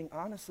literally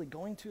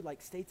going through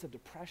like states of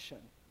depression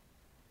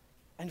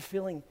and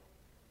feeling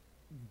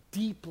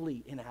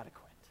deeply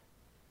inadequate,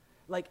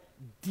 like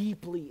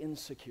deeply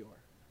insecure,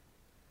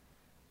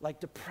 like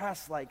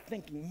depressed, like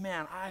thinking,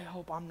 man, I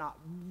hope I'm not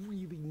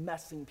really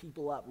messing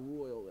people up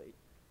royally.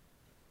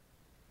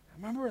 I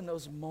remember in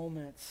those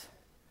moments,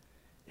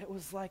 it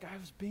was like I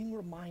was being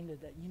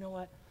reminded that,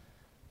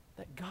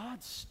 that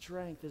God's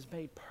strength is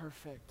made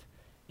perfect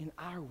in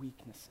our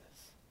weaknesses,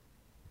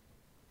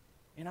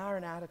 in our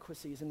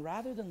inadequacies. And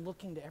rather than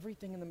looking to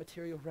everything in the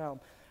material realm,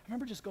 I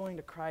remember just going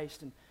to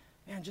Christ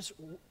and just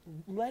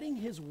letting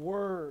his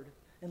word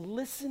and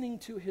listening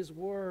to his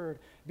word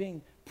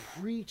being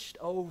preached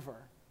over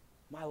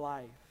my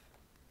life.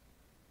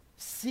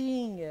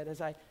 Seeing it as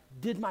I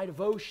did my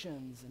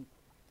devotions and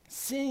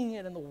seeing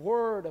it in the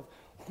word of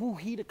who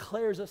he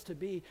declares us to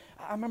be.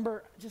 I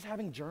remember just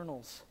having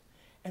journals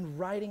and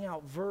writing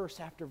out verse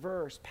after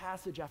verse,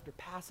 passage after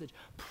passage,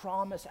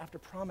 promise after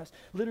promise,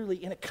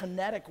 literally in a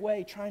kinetic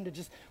way, trying to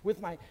just,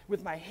 with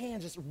my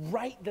hands, just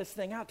write this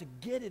thing out to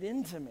get it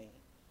into me.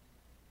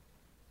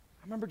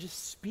 I remember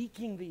just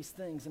speaking these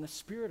things in a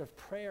spirit of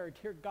prayer.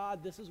 Dear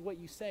God, this is what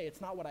you say.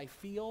 It's not what I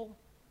feel.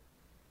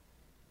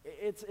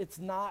 It's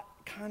not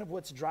kind of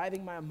what's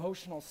driving my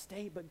emotional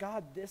state, but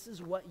God, this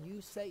is what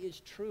you say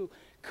is true.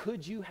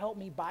 Could you help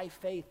me by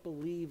faith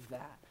believe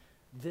that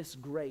this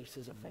grace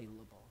is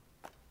available?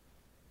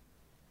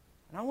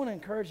 And I want to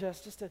encourage us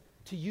just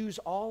to use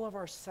all of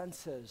our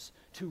senses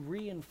to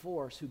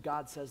reinforce who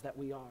God says that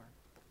we are.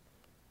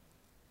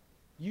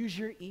 Use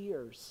your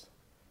ears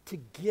to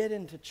get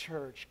into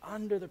church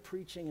under the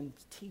preaching and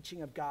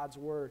teaching of God's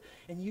word.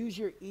 And use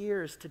your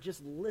ears to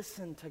just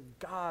listen to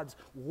God's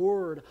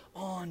word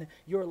on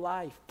your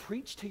life.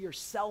 Preach to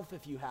yourself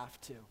if you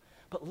have to,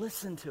 but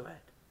listen to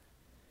it.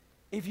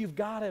 If you've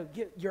got to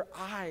get your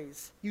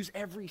eyes, use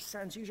every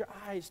sense, use your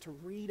eyes to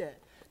read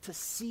it, to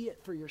see it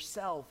for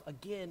yourself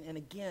again and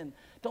again.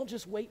 Don't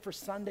just wait for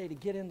Sunday to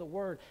get in the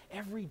Word.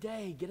 Every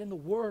day, get in the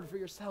Word for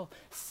yourself.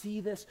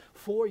 See this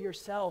for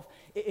yourself.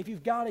 If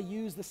you've got to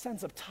use the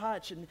sense of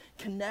touch and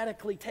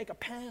kinetically take a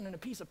pen and a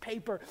piece of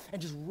paper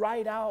and just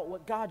write out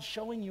what God's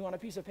showing you on a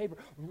piece of paper,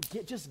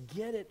 just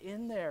get it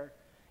in there.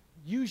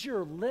 Use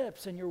your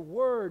lips and your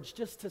words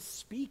just to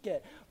speak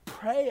it.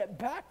 Pray it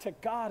back to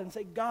God and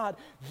say, God,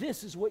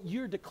 this is what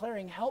you're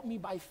declaring. Help me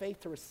by faith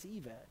to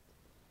receive it.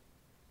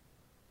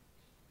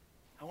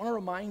 I want to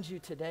remind you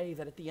today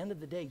that at the end of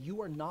the day,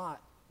 you are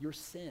not your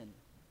sin.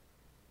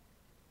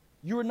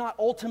 You are not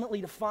ultimately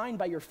defined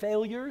by your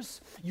failures.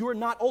 You are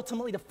not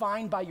ultimately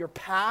defined by your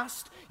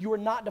past. You are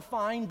not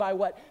defined by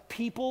what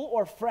people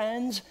or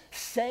friends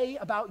say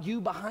about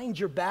you behind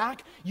your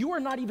back. You are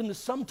not even the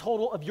sum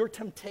total of your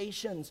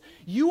temptations.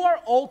 You are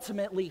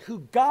ultimately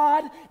who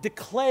God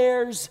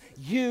declares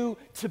you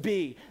to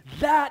be.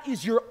 That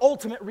is your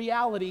ultimate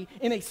reality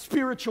in a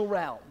spiritual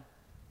realm.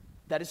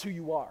 That is who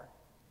you are.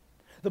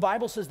 The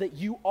Bible says that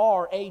you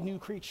are a new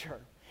creature.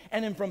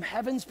 And then from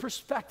heaven's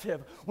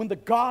perspective, when the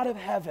God of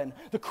heaven,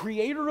 the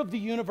creator of the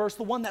universe,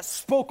 the one that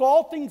spoke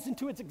all things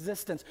into its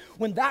existence,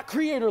 when that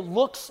creator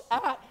looks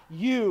at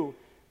you,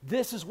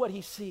 this is what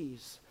he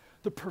sees: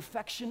 the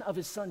perfection of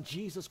his son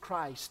Jesus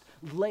Christ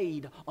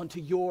laid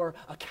onto your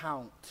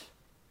account.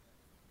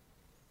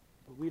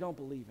 But we don't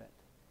believe it.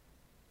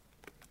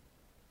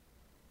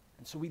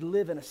 And so we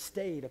live in a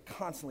state of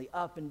constantly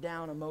up and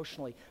down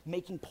emotionally,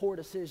 making poor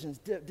decisions,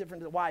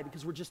 different. Why?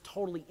 Because we're just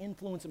totally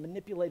influenced and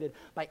manipulated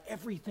by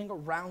everything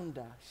around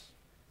us.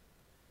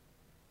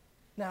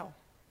 Now,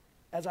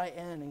 as I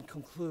end and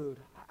conclude,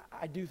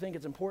 I do think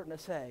it's important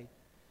to say,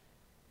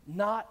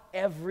 not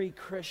every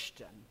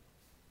Christian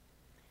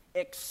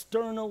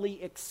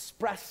externally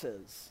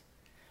expresses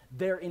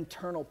their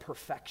internal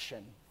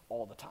perfection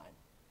all the time.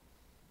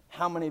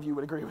 How many of you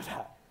would agree with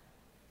that?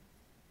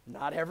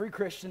 Not every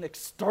Christian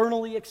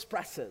externally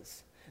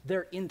expresses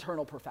their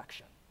internal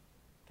perfection.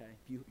 Okay,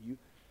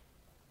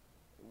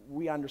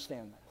 we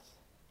understand this.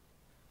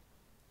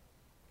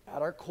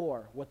 At our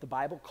core, what the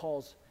Bible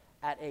calls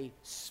at a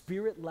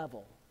spirit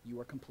level, you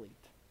are complete,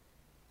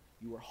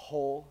 you are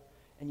whole,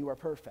 and you are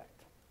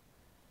perfect.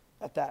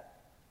 At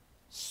that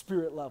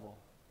spirit level.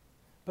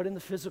 But in the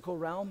physical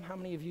realm, how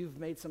many of you have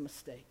made some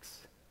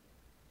mistakes?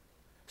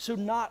 So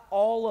not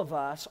all of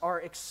us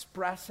are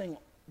expressing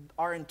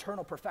our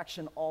internal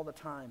perfection all the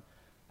time.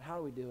 But how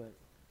do we do it?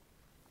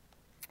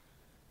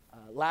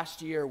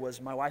 Last year was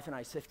my wife and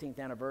I's 15th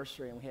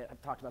anniversary, and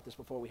I've talked about this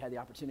before. We had the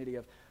opportunity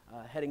of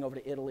heading over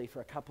to Italy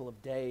for a couple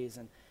of days,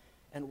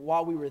 and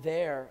while we were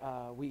there,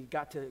 we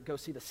got to go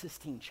see the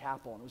Sistine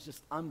Chapel, and it was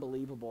just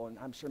unbelievable. And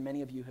I'm sure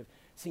many of you have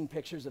seen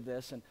pictures of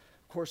this. And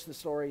of course, the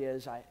story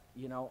is,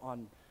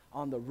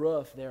 on the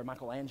roof there,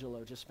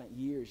 Michelangelo just spent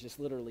years just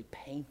literally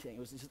painting. It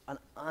was just an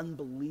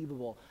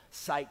unbelievable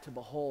sight to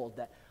behold,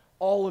 that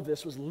all of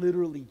this was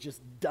literally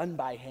just done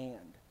by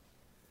hand.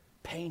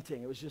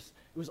 Painting. It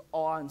was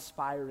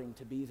awe-inspiring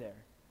to be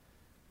there.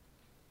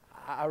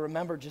 I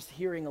remember just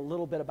hearing a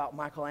little bit about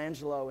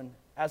Michelangelo and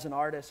as an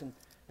artist, and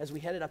as we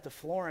headed up to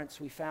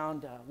Florence, we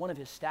found one of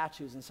his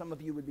statues, and some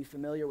of you would be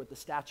familiar with the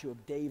statue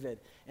of David,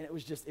 and it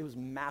was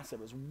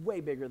massive. It was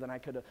way bigger than I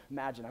could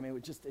imagine. I mean,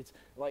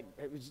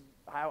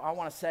 I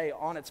want to say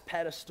on its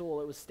pedestal,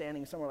 it was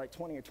standing somewhere like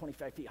 20 or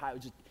 25 feet high. It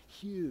was just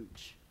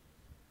huge.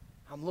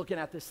 I'm looking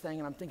at this thing,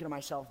 and I'm thinking to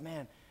myself,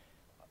 man,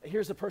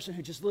 here's a person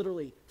who just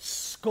literally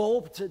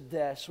sculpted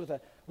this with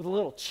a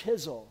little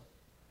chisel.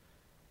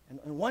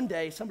 And one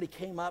day, somebody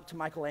came up to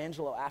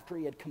Michelangelo after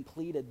he had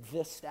completed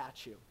this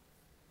statue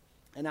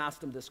and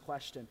asked him this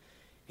question.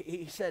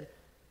 He said,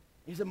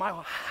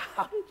 Michael,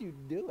 how did you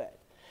do it?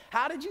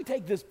 How did you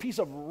take this piece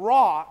of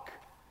rock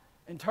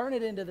and turn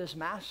it into this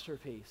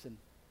masterpiece? And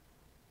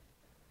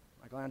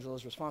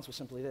Michelangelo's response was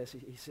simply this.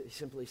 He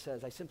simply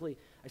says, I simply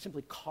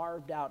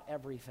carved out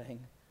everything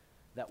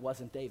that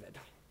wasn't David.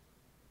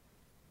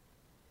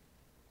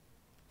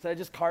 So I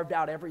just carved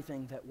out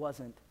everything that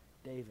wasn't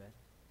David.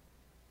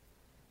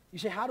 You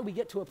say, how do we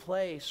get to a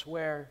place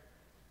where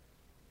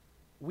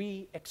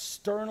we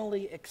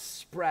externally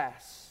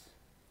express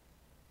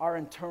our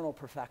internal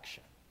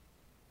perfection?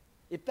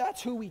 If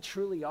that's who we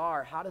truly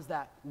are, how does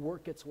that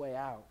work its way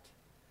out?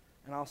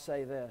 And I'll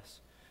say this.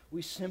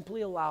 We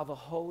simply allow the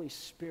Holy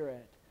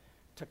Spirit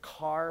to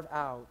carve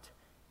out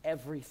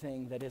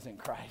everything that isn't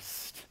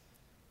Christ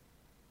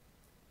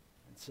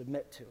and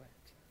submit to it.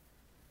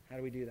 How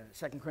do we do that?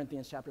 2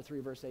 Corinthians chapter 3,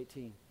 verse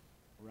 18.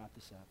 We'll wrap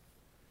this up.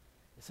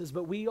 It says,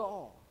 but we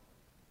all,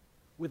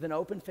 with an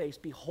open face,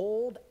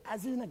 behold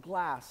as in a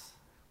glass.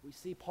 We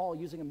see Paul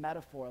using a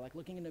metaphor, like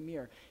looking in a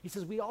mirror. He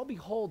says, we all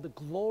behold the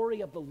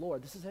glory of the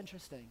Lord. This is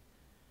interesting.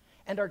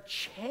 And are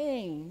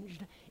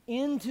changed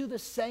into the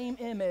same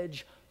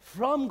image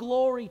from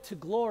glory to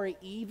glory,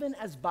 even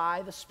as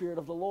by the Spirit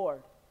of the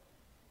Lord.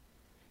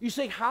 You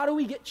say, how do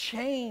we get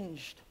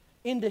changed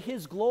into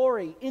His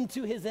glory,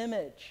 into His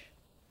image?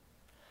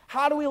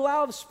 How do we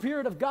allow the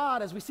Spirit of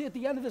God, as we see at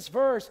the end of this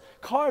verse,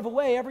 carve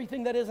away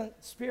everything that isn't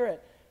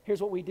Spirit?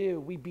 Here's what we do.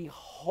 We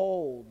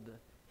behold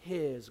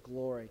His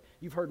glory.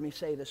 You've heard me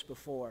say this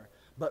before,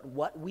 but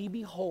what we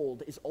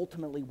behold is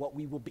ultimately what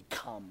we will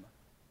become.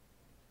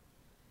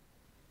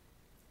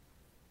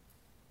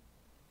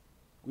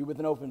 We with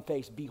an open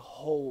face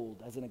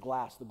behold as in a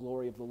glass the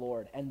glory of the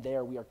Lord, and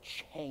there we are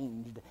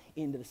changed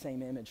into the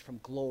same image from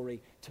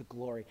glory to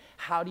glory.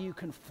 How do you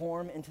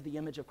conform into the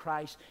image of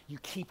Christ? You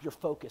keep your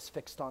focus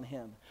fixed on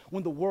him.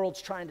 When the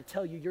world's trying to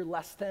tell you you're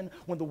less than,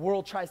 when the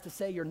world tries to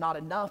say you're not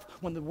enough,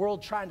 when the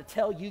world trying to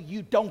tell you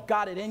you don't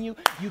got it in you,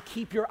 you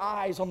keep your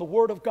eyes on the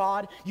Word of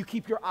God, you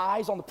keep your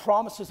eyes on the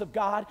promises of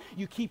God,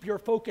 you keep your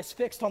focus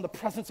fixed on the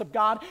presence of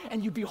God,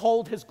 and you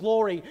behold his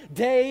glory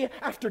day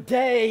after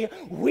day,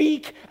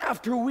 week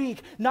after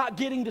week, not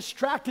getting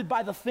distracted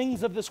by the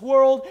things of this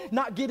world,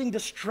 not getting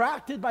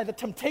distracted by the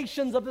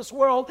temptations of this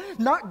world,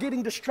 not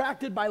getting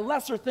distracted by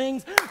lesser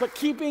things, but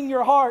keeping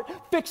your heart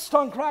fixed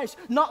on Christ,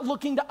 not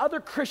looking to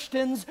other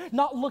Christians,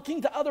 not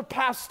looking to other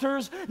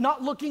pastors,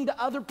 not looking to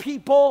other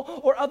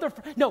people or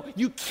no,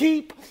 you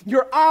keep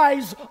your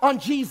eyes on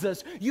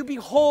Jesus. You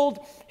behold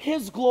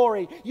his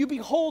glory, you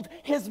behold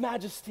his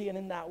majesty, and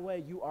in that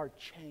way you are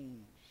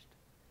changed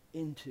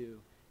into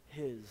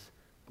his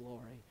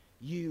glory.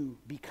 You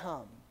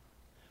become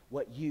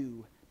what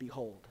you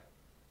behold.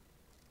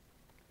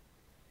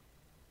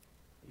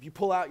 If you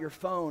pull out your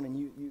phone and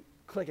you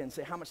click it and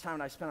say, how much time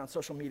did I spend on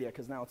social media?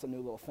 Because now it's a new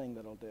little thing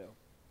that it'll do.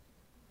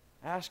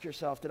 Ask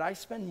yourself, did I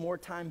spend more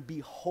time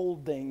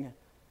beholding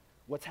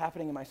what's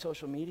happening in my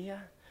social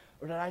media?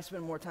 Or did I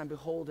spend more time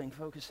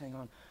focusing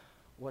on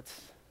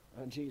what's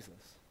on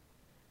Jesus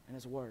and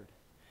his word?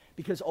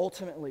 Because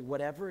ultimately,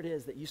 whatever it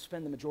is that you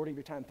spend the majority of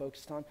your time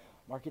focused on,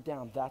 mark it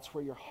down. That's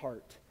where your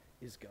heart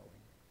is going.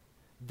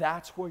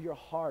 That's where your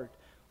heart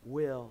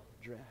will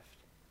drift.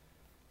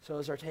 So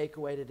as our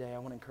takeaway today, I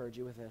want to encourage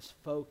you with this.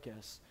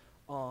 Focus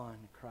on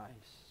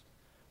Christ.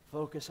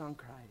 Focus on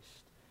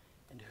Christ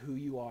and who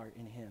you are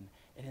in him.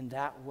 And in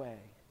that way,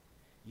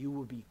 you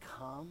will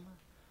become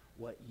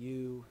what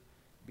you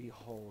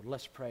behold.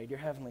 Let's pray. Dear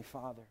Heavenly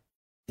Father.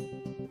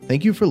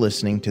 Thank you for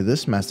listening to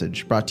this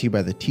message brought to you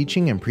by the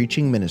teaching and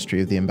preaching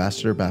ministry of the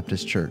Ambassador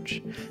Baptist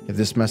Church. If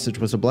this message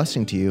was a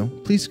blessing to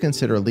you, please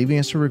consider leaving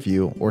us a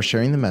review or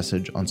sharing the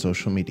message on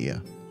social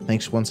media.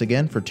 Thanks once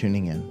again for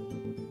tuning in.